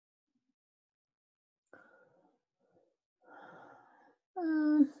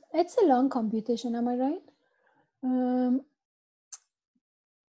 It's a long computation, am I right?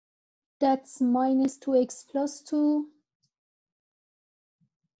 That's -2x plus 2,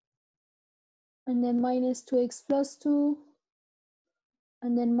 and then -2x plus 2,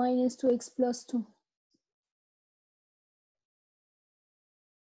 and then -2x plus 2.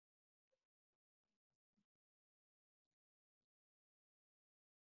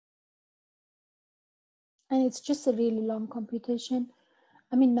 And it's just a really long computation.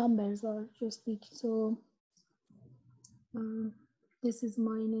 I mean, numbers are just big. So this is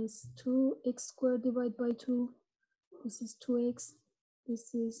 -2x squared divided by 2. This is 2x.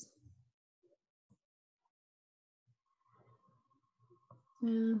 This is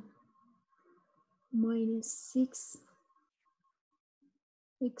 -6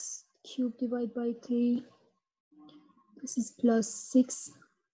 x cubed divided by 3. This is +6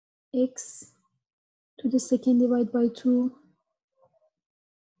 x to the second divided by 2.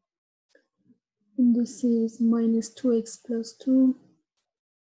 And this is minus 2x plus 2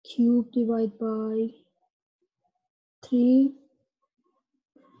 cube divided by 3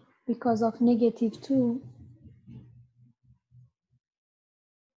 because of negative 2.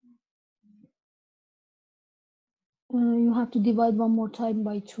 You have to divide one more time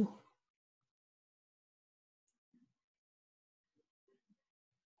by 2.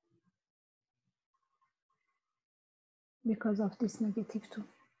 Because of this negative 2.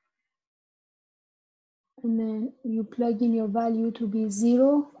 And then you plug in your value to be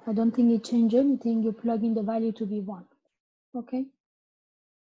 0. I don't think it changed anything. You plug in the value to be 1. Okay.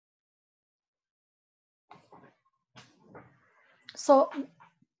 So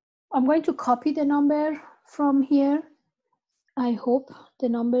I'm going to copy the number from here. I hope the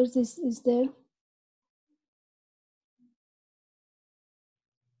numbers is there.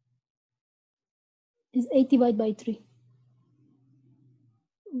 Is 8 divided by 3.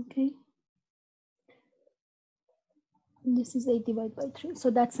 Okay. This is 8 divided by 3.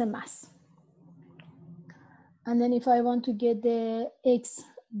 So that's a mass. And then if I want to get the x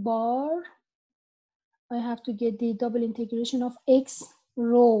bar, I have to get the double integration of x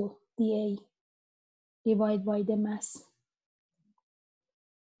rho dA divided by the mass.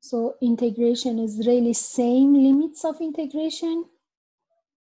 So integration is really same limits of integration.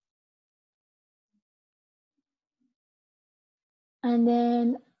 And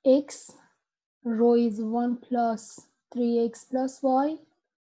then x rho is 1 plus 3x plus y.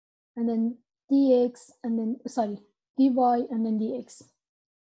 And then dx and then, sorry, dy and then dx.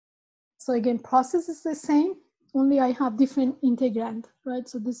 So again, process is the same, only I have different integrand, right?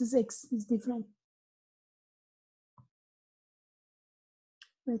 So this is x is different.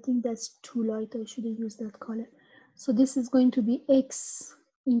 I think that's too light. I shouldn't use that color. So this is going to be x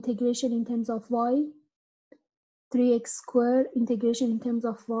integration in terms of y, 3x squared integration in terms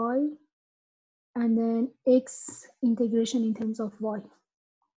of y, and then x integration in terms of y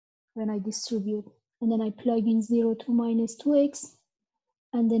when I distribute. And then I plug in 0 to minus 2x,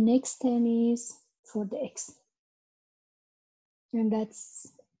 and the next term is for the x. And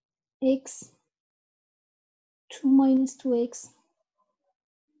that's x 2 minus 2x,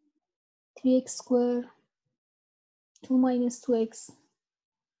 3x squared, 2 minus 2x,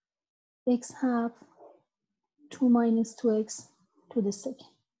 x half, 2 minus 2x to the second.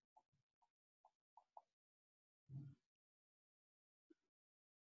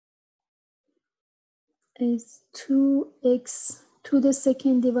 Is 2x to the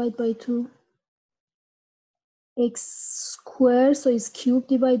second divided by 2, x squared, so it's cube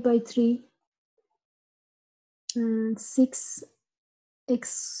divided by 3, and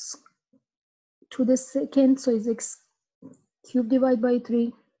 6x to the second, so it's x cube divided by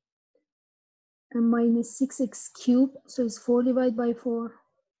 3, and minus 6x cube, so it's 4 divided by 4,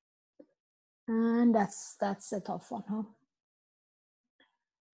 and that's a tough one, huh?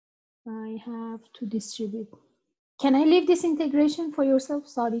 I have to distribute. Can I leave this integration for yourself?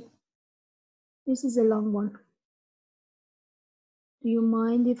 Sorry, this is a long one. Do you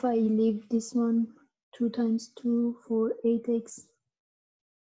mind if I leave this one? 2 times 2 for 8x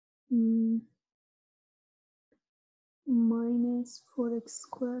minus 4x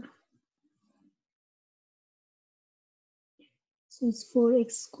squared. So it's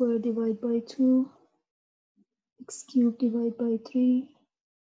 4x squared divided by 2, x cubed divided by 3,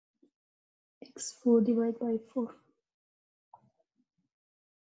 x4 divided by 4.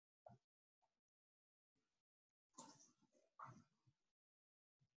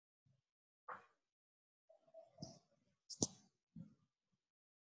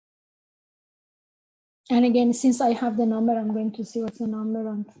 And again, since I have the number, I'm going to see what's the number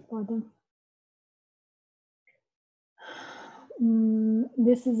on the bottom.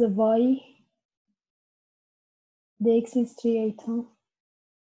 This is a y. The x is 3/8, huh?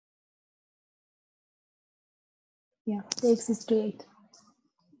 Yeah, the x is 3/8.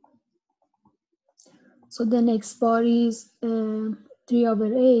 So then x bar is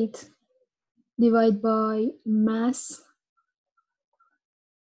 3/8 divided by mass,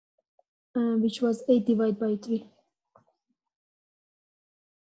 which was 8 divided by 3.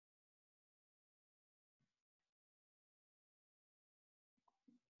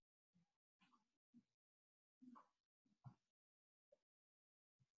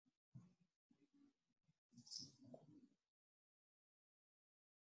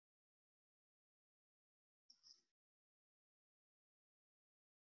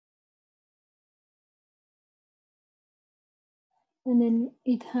 And then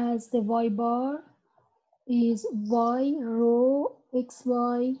it has the y bar is y rho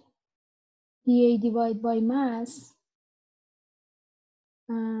xy dA divided by mass,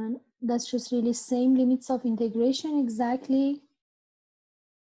 and that's just really same limits of integration exactly.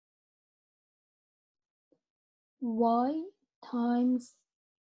 Y times,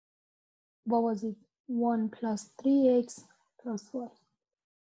 what was it, 1 plus 3x plus y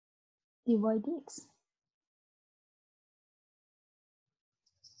divided x.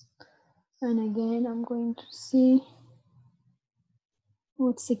 And again, I'm going to see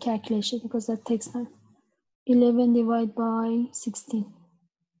what's the calculation because that takes time. 11 divided by 16.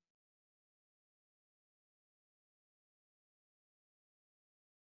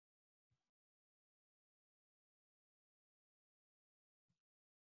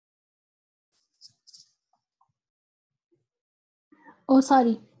 Oh,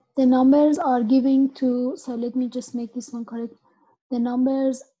 sorry. The numbers are giving to, so let me just make this one correct. The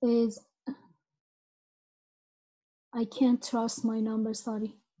numbers is, I can't trust my numbers,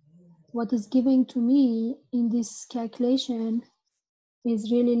 sorry. What is giving to me in this calculation is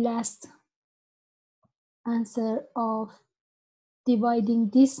really last answer of dividing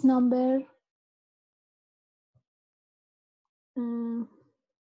this number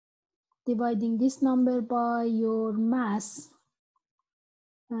dividing this number by your mass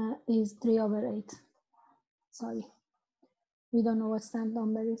is 3/8. Sorry, we don't know what that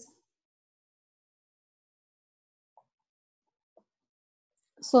number is.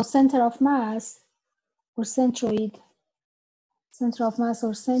 So center of mass or centroid, center of mass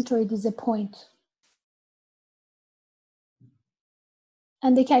or centroid is a point.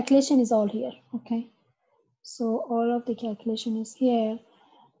 And the calculation is all here, okay? So all of the calculation is here.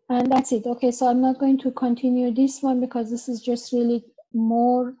 And that's it. Okay, so I'm not going to continue this one because this is just really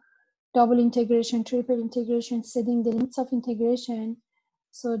more double integration, triple integration, setting the limits of integration.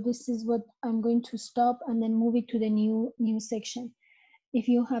 So this is what I'm going to stop and then move it to the new section. If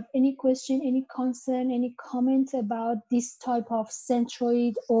you have any question, any concern, any comments about this type of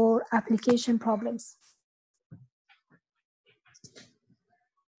centroid or application problems.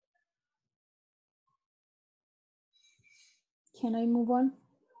 Can I move on?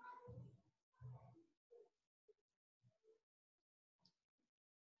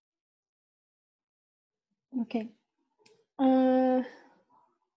 Okay.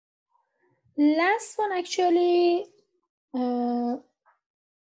 Last one actually,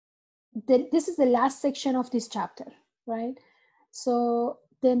 this is the last section of this chapter, right? So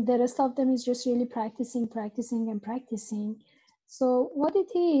then the rest of them is just really practicing. So what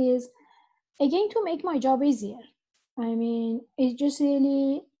it is, again, to make my job easier. I mean, it's just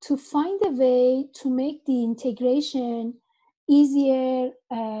really to find a way to make the integration easier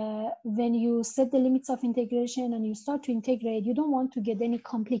when you set the limits of integration and you start to integrate. You don't want to get any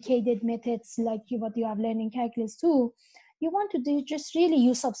complicated methods like what you have learned in calculus 2. You want to do just really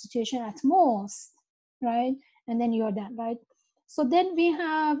use substitution at most, right? And then you're done, right? So then we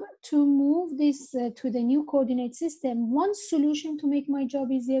have to move this to the new coordinate system. One solution to make my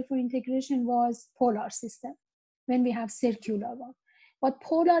job easier for integration was polar system when we have circular one. But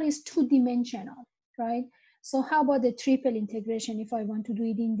polar is two-dimensional, right? So how about the triple integration if I want to do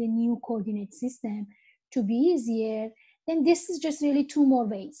it in the new coordinate system to be easier? Then this is just really two more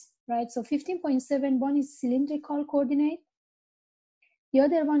ways, right? So 15.71 is cylindrical coordinate. The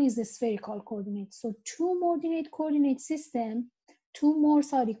other one is the spherical coordinate. So two more coordinate system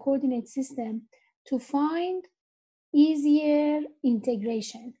to find easier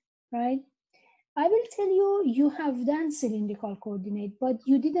integration, right? I will tell you, you have done cylindrical coordinate, but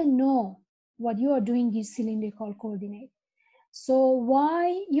you didn't know what you are doing is cylindrical coordinate. So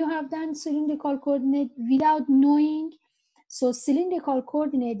why you have done cylindrical coordinate without knowing? So cylindrical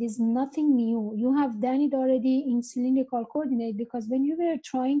coordinate is nothing new. You have done it already in cylindrical coordinate because when you were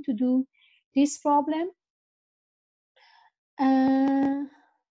trying to do this problem,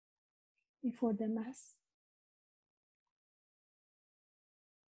 before the mass.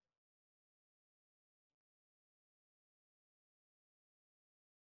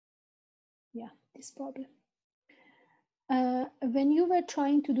 Yeah, this problem. When you were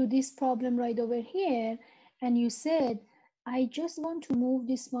trying to do this problem right over here, and you said, I just want to move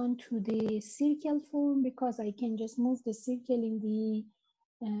this one to the circle form because I can just move the circle in the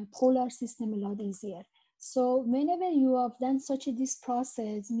polar system a lot easier. So whenever you have done this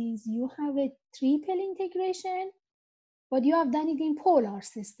process, means you have a triple integration, but you have done it in polar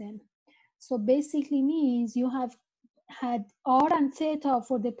system. So basically means you have had r and theta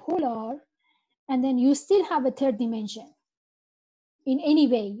for the polar, and then you still have a third dimension in any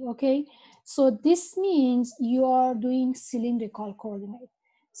way, okay? So this means you are doing cylindrical coordinate.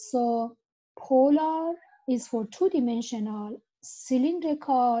 So polar is for two-dimensional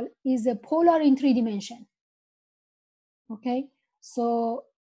cylindrical is a polar in 3 dimension. Okay, so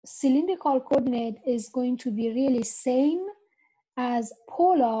cylindrical coordinate is going to be really same as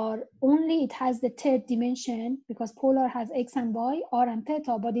polar, only it has the third dimension, because polar has x and y, r and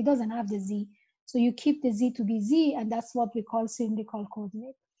theta, but it doesn't have the z. So you keep the z to be z, and that's what we call cylindrical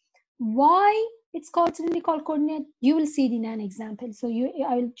coordinate. Why it's called cylindrical coordinate, you will see it in an example. So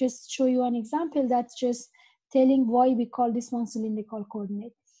I'll just show you an example that's just telling why we call this one cylindrical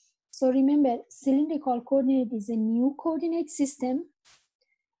coordinate. So remember, cylindrical coordinate is a new coordinate system,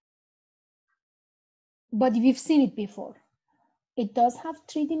 but we've seen it before. It does have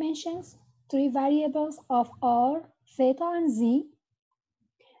 3 dimensions, 3 variables of r, theta, and z.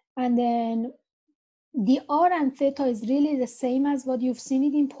 And then the r and theta is really the same as what you've seen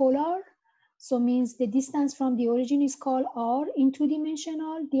it in polar. So means the distance from the origin is called r in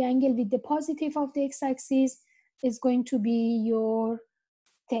 2-dimensional. The angle with the positive of the x-axis is going to be your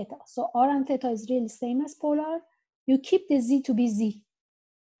theta. So r and theta is really same as polar. You keep the z to be z.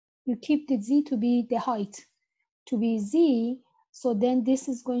 You keep the z to be the height, to be z. So then this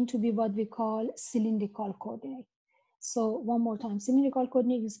is going to be what we call cylindrical coordinate. So one more time, cylindrical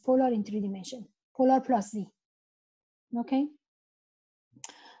coordinate is polar in 3 dimensions, polar plus z. Okay.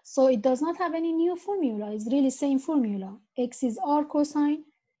 So it does not have any new formula. It's really same formula. X is r cosine,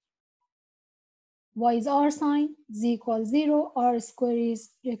 y is r sine, z equals 0, r square is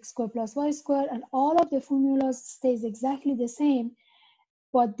x square plus y square, and all of the formulas stays exactly the same,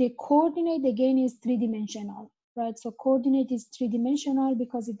 but the coordinate again is 3-dimensional, right? So coordinate is 3-dimensional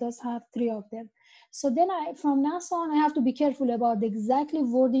because it does have 3 of them. So then from now on, I have to be careful about the exactly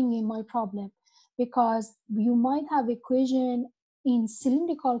wording in my problem, because you might have equation in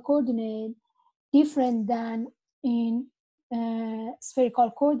cylindrical coordinate different than in spherical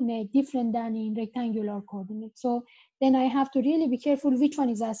coordinate, different than in rectangular coordinate. So then I have to really be careful which one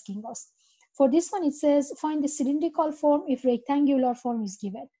is asking us. For this one, it says find the cylindrical form if rectangular form is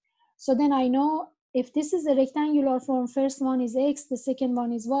given. So then I know if this is a rectangular form, first one is x, the second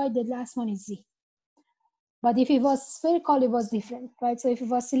one is y, the last one is z. But if it was spherical, it was different, right? So if it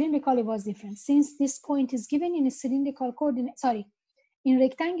was cylindrical, it was different. Since this point is given in a cylindrical coordinate, sorry, in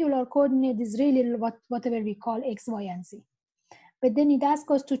rectangular coordinate is really whatever we call x, y, and z. But then it asks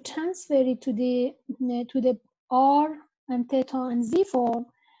us to transfer it to the r and theta and z form.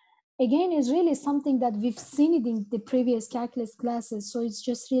 Again, is really something that we've seen it in the previous calculus classes. So it's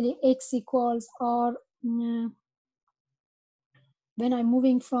just really x equals r. When I'm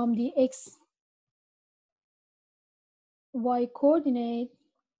moving from the x, y coordinate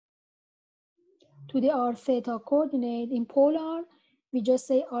to the r theta coordinate in polar, we just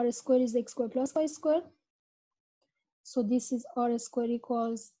say r square is x square plus y square. So this is r square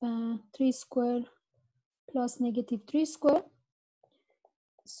equals 3 square plus negative 3 square.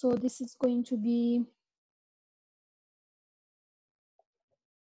 So this is going to be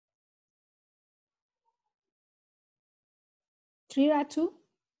 3/2,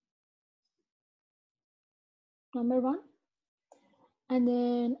 number 1. And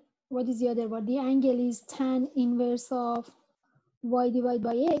then what is the other one? The angle is tan inverse of y divided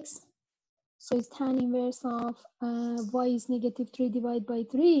by x. So it's tan inverse of y is negative 3 divided by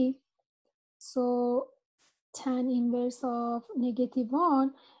 3. So tan inverse of negative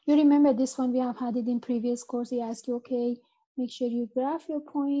 1. You remember this one, we have had it in previous course. They ask you, okay, make sure you graph your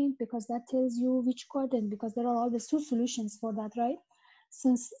point, because that tells you which quadrant, because there are always 2 solutions for that, right?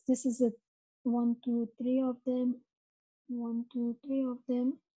 Since this is a 1, 2, 3 of them, 1, 2, 3 of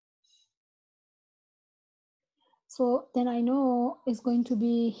them. So then I know it's going to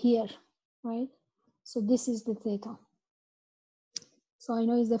be here, right? So this is the theta. So I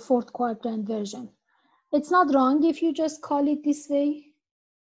know it's the 4th quadrant version. It's not wrong if you just call it this way.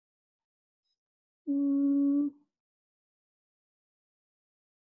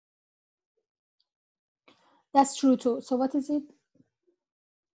 That's true too. So what is it?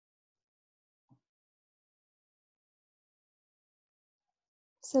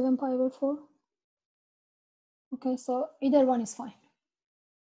 7 pi over 4. Okay, so either one is fine,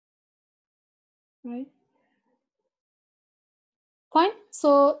 right? Fine.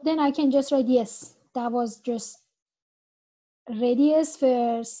 So then I can just write yes. That was just radius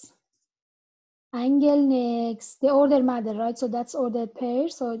first, angle next. The order matter, right? So that's ordered pair.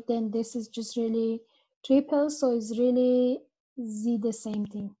 So then this is just really triple. So it's really z the same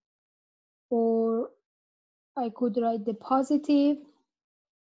thing. Or I could write the positive,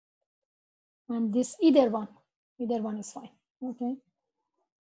 and this either one is fine. Okay,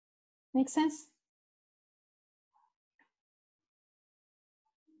 makes sense?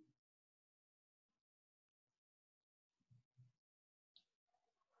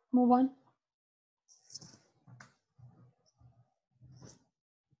 Move on.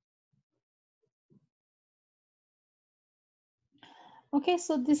 Okay,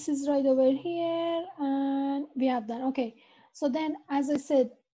 so this is right over here, and we have that. Okay, so then, as I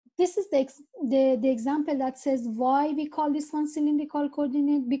said, this is the example that says why we call this one cylindrical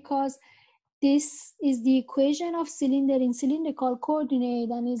coordinate, because this is the equation of cylinder in cylindrical coordinate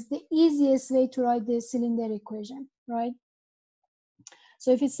and is the easiest way to write the cylinder equation, right?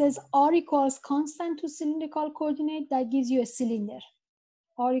 So if it says R equals constant to cylindrical coordinate, that gives you a cylinder.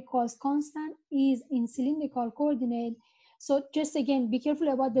 R equals constant is in cylindrical coordinate. So just again, be careful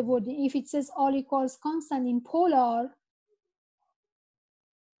about the wording. If it says R equals constant in polar,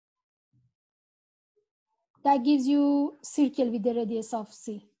 that gives you circle with the radius of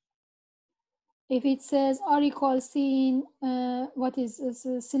C. If it says R equals C in what is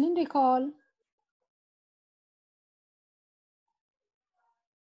cylindrical,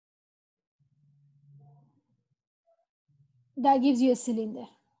 that gives you a cylinder.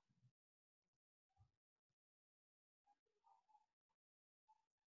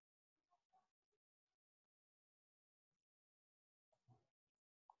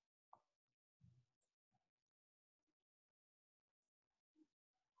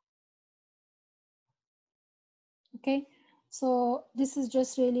 Okay, so this is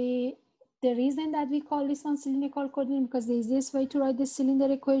just really the reason that we call this one cylindrical coordinate, because the easiest way to write the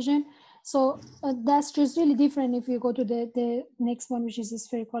cylinder equation. So that's just really different if you go to the next one, which is the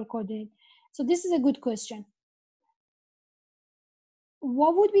spherical coordinate. So this is a good question.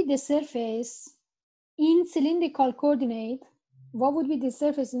 What would be the surface in cylindrical coordinate? What would be the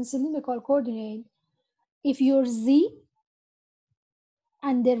surface in cylindrical coordinate if your z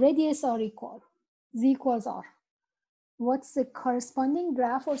and the radius are equal? Z equals r. What's the corresponding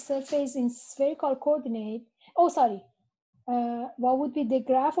graph or surface in spherical coordinate? Oh, sorry. What would be the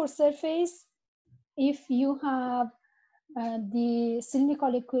graph or surface if you have the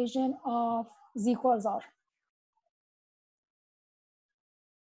cylindrical equation of z equals r?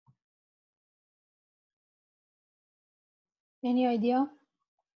 Any idea?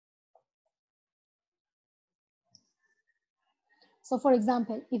 So for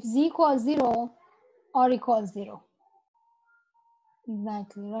example, if z equals 0, r equals 0.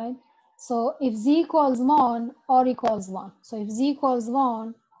 Exactly, right? So if z equals 1, r equals 1. So if z equals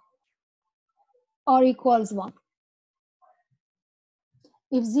 1, r equals 1.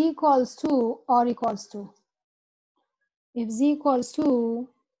 If z equals 2, r equals 2. If z equals 2,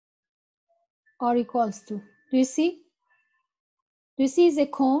 r equals 2. Do you see? Do you see is a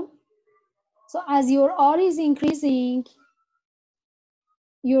cone? So as your r is increasing,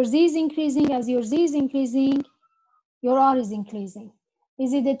 your z is increasing. As your z is increasing, your r is increasing.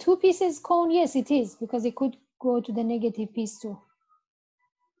 Is it a two pieces cone? Yes, it is, because it could go to the negative piece too.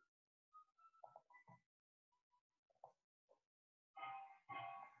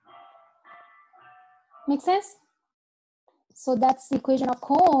 Make sense? So that's the equation of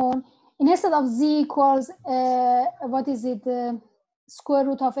cone. Instead of z equals, what is it, square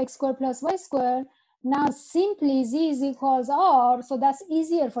root of x squared plus y squared, now simply z is equals r, so that's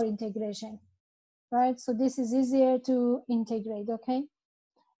easier for integration, right? So this is easier to integrate, okay?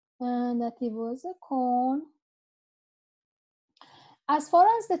 And that it was a cone. As far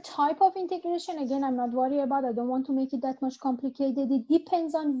as the type of integration, again, I'm not worried about, I don't want to make it that much complicated. It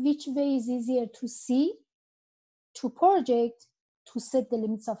depends on which way is easier to see, to project, to set the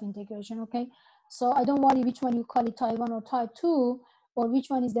limits of integration, okay? So I don't worry which one you call it, type 1 or type 2, or which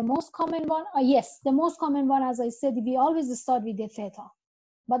one is the most common one. Yes, the most common one, as I said, we always start with the theta,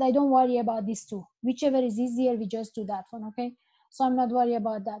 but I don't worry about these two. Whichever is easier, we just do that one, okay? So I'm not worried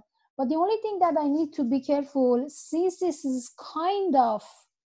about that. But the only thing that I need to be careful, since this is kind of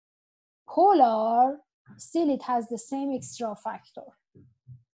polar, still it has the same extra factor.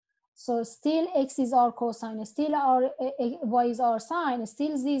 So still x is r cosine, still y is r sine,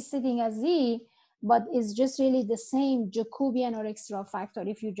 still z is sitting as z, but it's just really the same Jacobian or extra factor.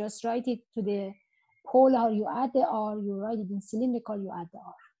 If you just write it to the polar, you add the r, you write it in cylindrical, you add the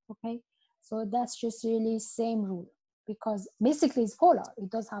r, okay? So that's just really same rule, because basically it's polar, it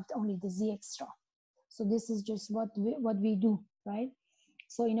does have only the z extra. So this is just what we do, right?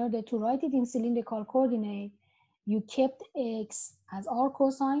 So in order to write it in cylindrical coordinate, you kept x as r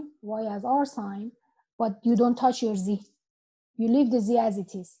cosine, y as r sine, but you don't touch your z. You leave the z as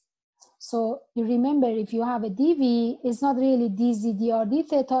it is. So you remember, if you have a dv, it's not really dz dr d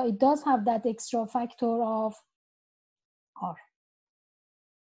theta, it does have that extra factor of r.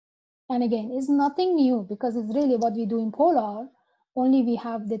 And again, it's nothing new, because it's really what we do in polar, only we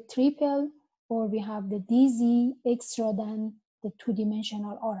have the triple, or we have the dz extra than the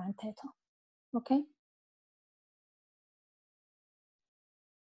two-dimensional r and theta, okay?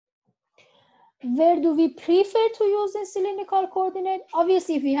 Where do we prefer to use the cylindrical coordinate?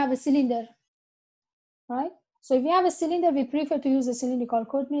 Obviously, if we have a cylinder, right? So if we have a cylinder, we prefer to use a cylindrical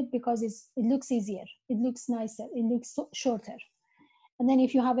coordinate because it looks easier, it looks nicer, it looks shorter. And then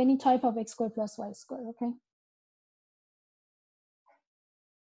if you have any type of x squared plus y squared, okay?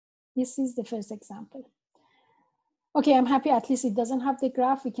 This is the first example. Okay, I'm happy at least it doesn't have the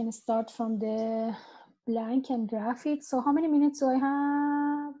graph. We can start from the blank and graph it. So how many minutes do I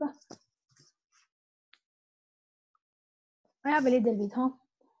have? I have a little bit, huh?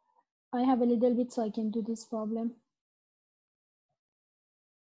 I have a little bit, so I can do this problem.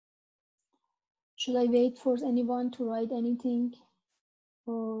 Should I wait for anyone to write anything?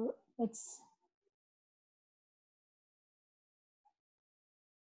 Or it's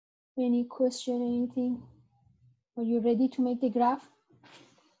any question, anything? Are you ready to make the graph?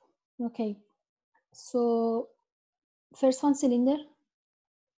 Okay, so first one, cylinder.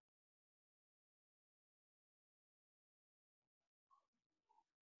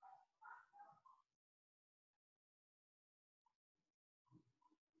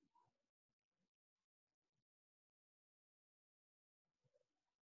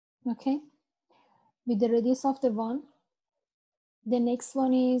 Okay, with the radius of the one. The next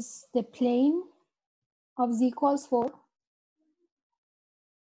one is the plane of z equals 4.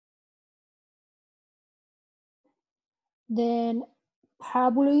 Then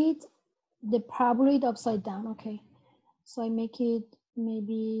paraboloid, the paraboloid upside down. Okay, so I make it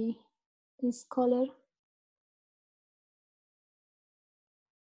maybe this color.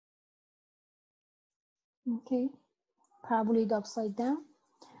 Okay, paraboloid upside down.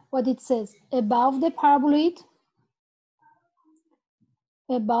 What it says, above the paraboloid,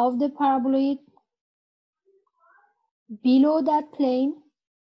 below that plane,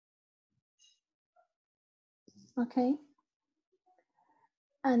 okay,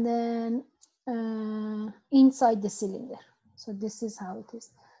 and then inside the cylinder. So this is how it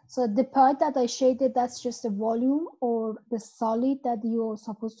is. So the part that I shaded, that's just the volume or the solid that you're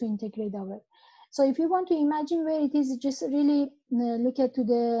supposed to integrate over. So if you want to imagine where it is, just really look at to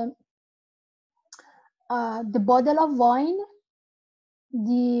the bottle of wine.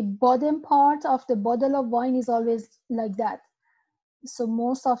 The bottom part of the bottle of wine is always like that. So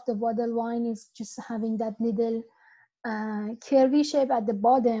most of the bottle wine is just having that little curvy shape at the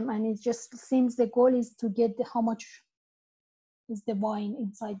bottom, and it just seems the goal is to get how much is the wine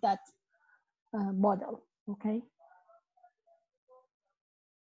inside that bottle, okay?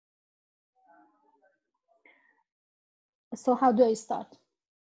 So how do I start?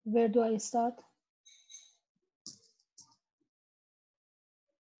 Where do I start?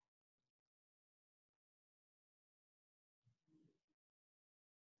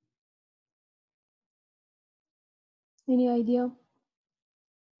 Any idea?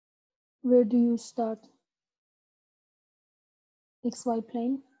 Where do you start? XY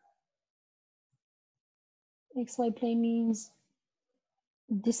plane. XY plane means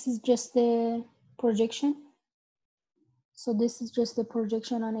this is just the projection. So this is just the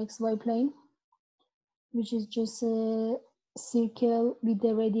projection on XY plane, which is just a circle with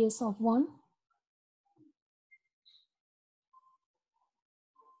the radius of 1.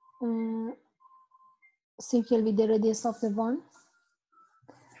 Circle with the radius of the 1.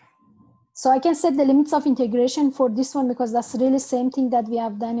 So I can set the limits of integration for this one because that's really the same thing that we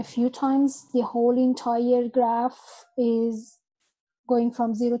have done a few times. The whole entire graph is going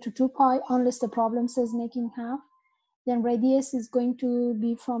from 0 to 2 pi unless the problem says making half. Then radius is going to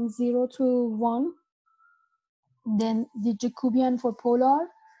be from 0 to 1. Then the Jacobian for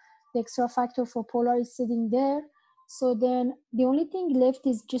polar, the extra factor for polar is sitting there. So then the only thing left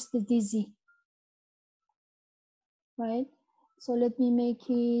is just the dz, right? So let me make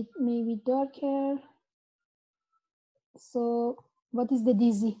it maybe darker. So what is the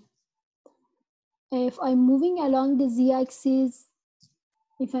dz? If I'm moving along the z-axis,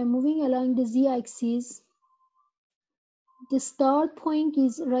 the start point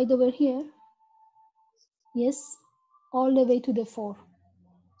is right over here. Yes, all the way to the 4.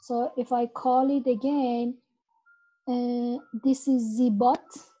 So if I call it again, this is z bot,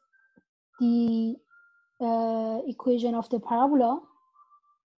 the equation of the paraboloid,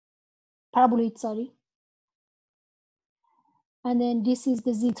 sorry. And then this is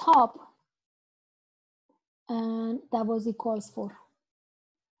the z top, and that was equals 4.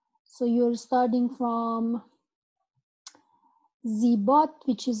 So you're starting from z bot,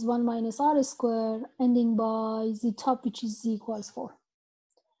 which is 1 minus r squared, ending by z top, which is z equals 4.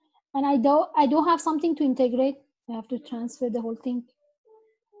 And I do have something to integrate. I have to transfer the whole thing.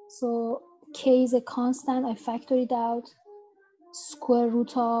 So k is a constant, I factor it out, square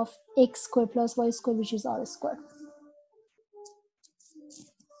root of x squared plus y squared, which is r squared.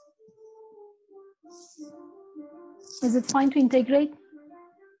 Is it fine to integrate?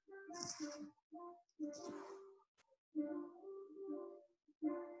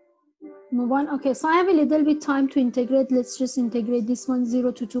 Move on. Okay, so I have a little bit time to integrate. Let's just integrate this one.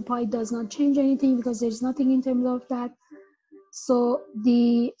 0 to 2 pi does not change anything because there's nothing in terms of that. So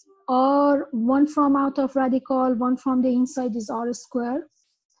the r, one from out of radical, one from the inside is r squared.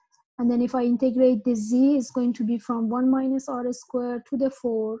 And then if I integrate, the z is going to be from 1 minus r squared to the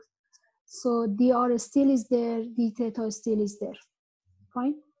 4. So dr still is there, d theta still is there.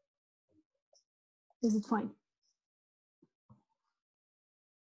 Fine? Is it fine?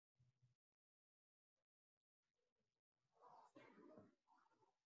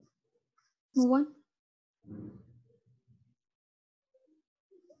 Move on.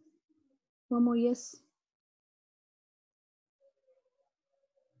 One more yes.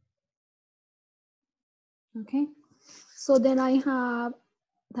 Okay. So then I have,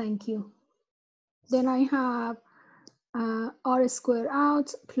 thank you. Then I have r square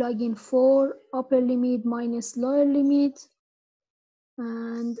out, plug in 4, upper limit minus lower limit.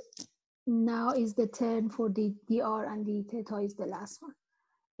 And now is the turn for the dr, and the theta is the last one.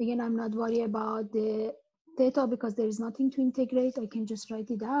 Again, I'm not worried about the theta because there is nothing to integrate. I can just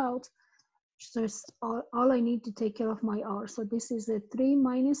write it out. So all I need to take care of my r. So this is a 3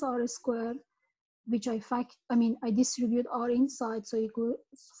 minus r squared, which I distribute r inside. So equals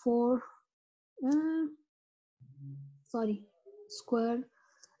 4, square,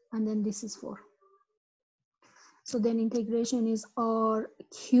 and then this is 4. So then integration is r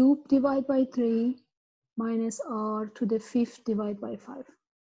cubed divided by 3 minus r to the 5th divided by 5.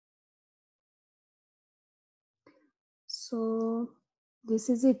 So this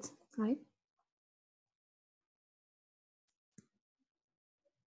is it, right?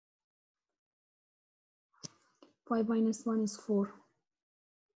 Five minus 1 is 4.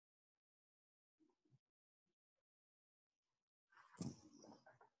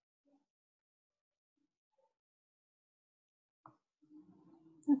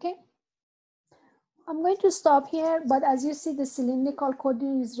 Okay. I'm going to stop here, but as you see, the cylindrical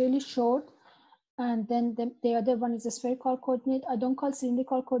coordinate is really short. And then the other one is a spherical coordinate. I don't call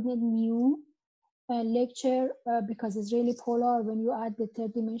cylindrical coordinate new lecture because it's really polar when you add the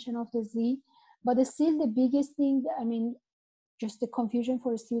third dimension of the z. But it's still the biggest thing, just the confusion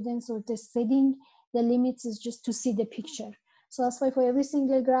for students or the setting the limits is just to see the picture. So that's why for every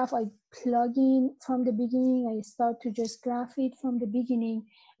single graph, I plug in from the beginning. I start to just graph it from the beginning.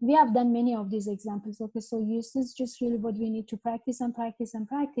 We have done many of these examples. Okay, so this is just really what we need to practice and practice and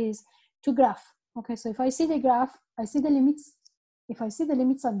practice to graph. Okay, so if I see the graph, I see the limits. If I see the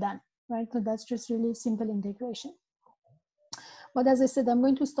limits, I'm done, right? So that's just really simple integration. But as I said, I'm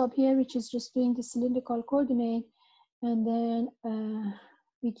going to stop here, which is just doing the cylindrical coordinate. And then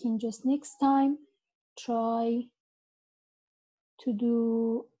we can just next time try to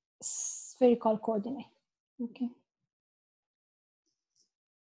do spherical coordinate. Okay.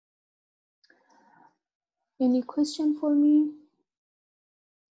 Any question for me?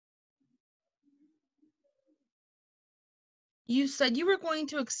 You said you were going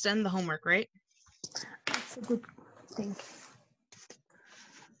to extend the homework, right? That's a good thing.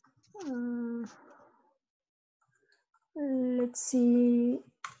 Let's see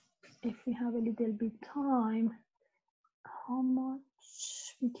if we have a little bit time, how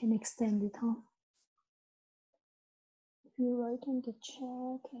much we can extend it, huh? If you write in the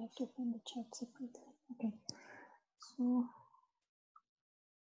chat, I have to find the chat separately. Okay, so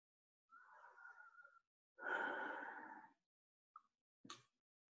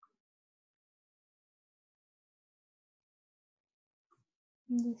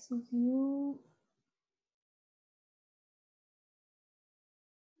this is you.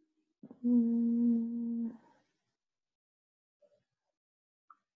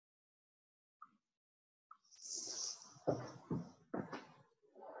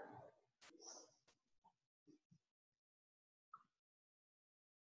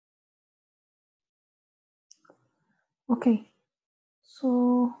 Okay,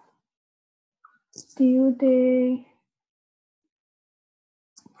 so due day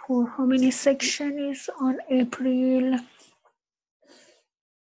for how many section is on April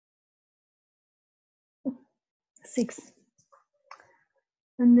 6th,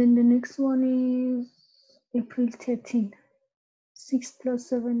 and then the next one is April 13th. 6 plus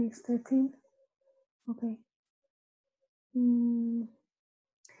 7 is 13. Okay.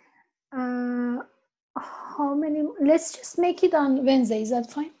 How many? Let's just make it on Wednesday. Is that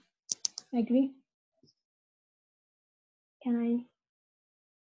fine? Agree? Can I?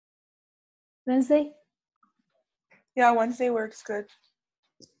 Wednesday? Yeah, Wednesday works good.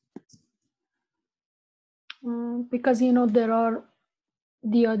 Because you know there are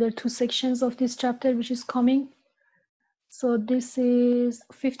the other two sections of this chapter which is coming. So this is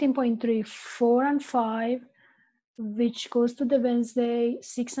 15.3, 4 and 5, which goes to the Wednesday.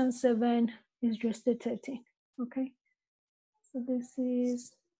 6 and 7 is just the 13. Okay. So this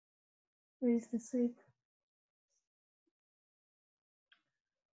is, where is the save?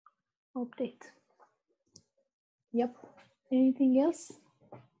 Update. Yep. Anything else?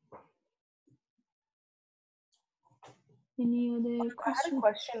 Any other I had a question?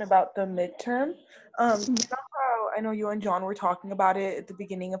 question about the midterm. You know how I know you and John were talking about it at the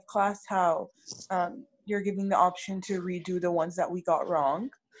beginning of class, how you're giving the option to redo the ones that we got wrong.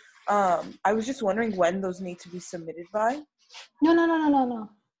 I was just wondering when those need to be submitted by. No.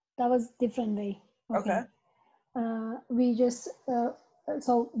 That was different way. Okay. We just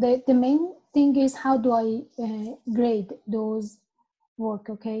so the main thing is how do I grade those work?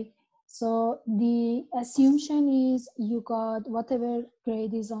 Okay, so the assumption is you got whatever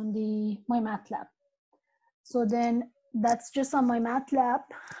grade is on the MyMathLab. So then that's just on MyMathLab,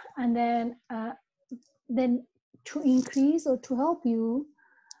 and then to increase or to help you,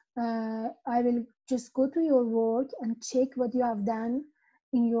 I will just go to your work and check what you have done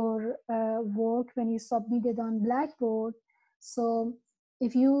in your work when you submitted on Blackboard. So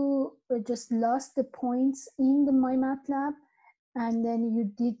if you just lost the points in the MyMathLab and then you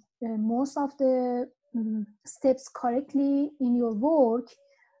did most of the steps correctly in your work,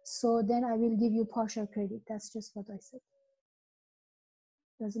 so then I will give you partial credit. That's just what I said.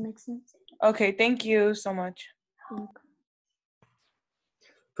 Does it make sense? Okay, thank you so much.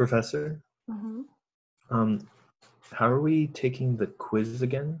 Professor, how are we taking the quiz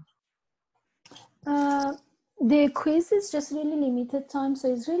again? The quiz is just really limited time, so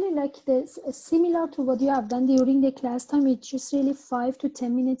it's really like this, similar to what you have done during the class time. It's just really 5 to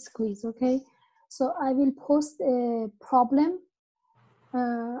 10 minutes quiz. Okay, so I will post a problem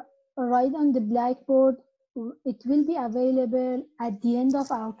right on the Blackboard. It will be available at the end of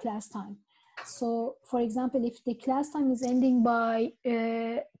our class time. So for example, if the class time is ending by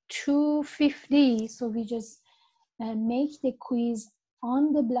 2:50, so we just make the quiz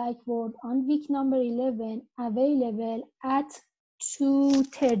on the Blackboard on week number 11 available at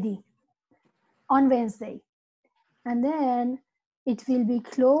 2:30 on Wednesday. And then it will be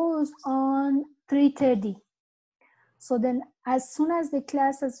closed on 3:30. So then as soon as the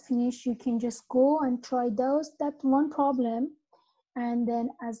class is finished, you can just go and try that one problem. And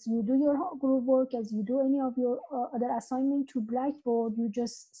then as you do your group work, as you do any of your other assignment to Blackboard, you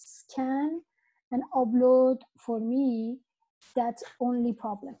just scan and upload for me that only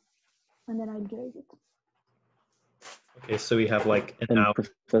problem. And then I'll grade it. Okay, so we have like an And hour.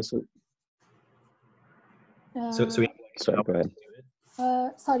 Professor, So we have like sorry, go ahead.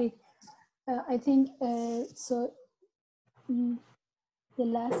 Sorry, I think so. The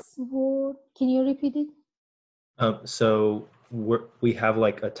last word, can you repeat it? So we have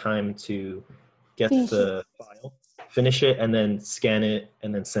like a time to get Finish the file, finish it, and then scan it,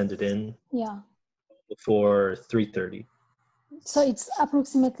 and then send it in. Yeah. Before 3:30. So it's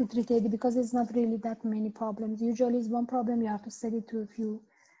approximately 3:30 because it's not really that many problems. Usually it's one problem, you have to set it to a few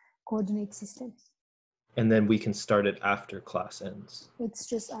coordinate systems. And then we can start it after class ends. It's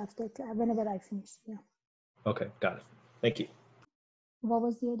just after, whenever I finish, yeah. Okay, got it. Thank you. What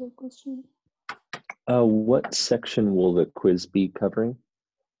was the other question? What section will the quiz be covering?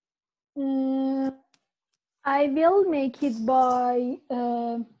 I will make it by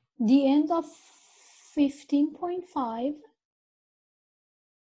the end of 15.5.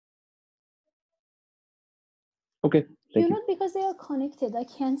 Okay, thank you. Know, because they are connected, I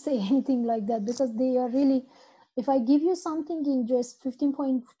can't say anything like that because they are really, if I give you something in just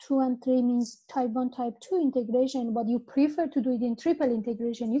 15.2 and 3 means type 1, type 2 integration, but you prefer to do it in triple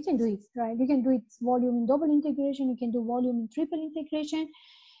integration, you can do it, right? You can do it volume in double integration, you can do volume in triple integration,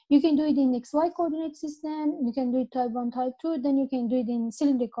 you can do it in XY coordinate system, you can do it type 1, type 2, then you can do it in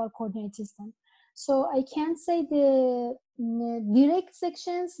cylindrical coordinate system. So I can't say the direct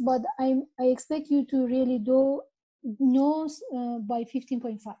sections, but I expect you to really do knows by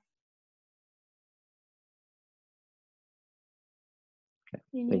 15.5.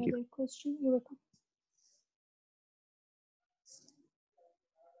 Any other question? You're welcome.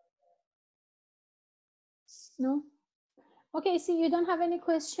 No? Okay, so you don't have any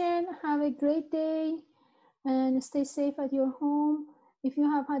question. Have a great day and stay safe at your home. if you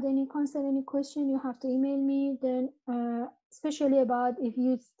have had any concern, any question, you have to email me. Then, especially about if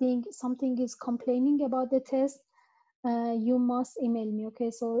you think something is complaining about the test, you must email me.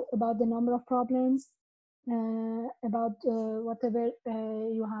 Okay, so about the number of problems, about whatever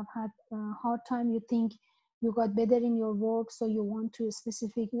you have had a hard time, you think you got better in your work, so you want to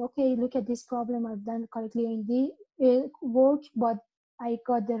specific. Okay, look at this problem. I've done correctly in the work, but I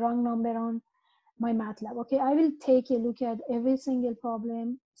got the wrong number on my MATLAB. Okay, I will take a look at every single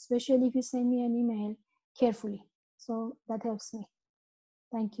problem, especially if you send me an email carefully. So that helps me.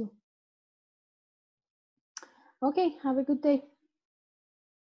 Thank you. Okay, have a good day.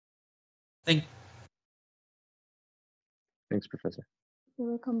 Thank Thanks, Professor. You're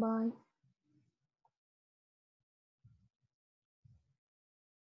welcome. Bye.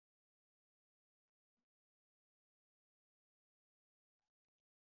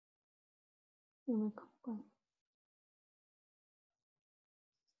 You're welcome. Bye.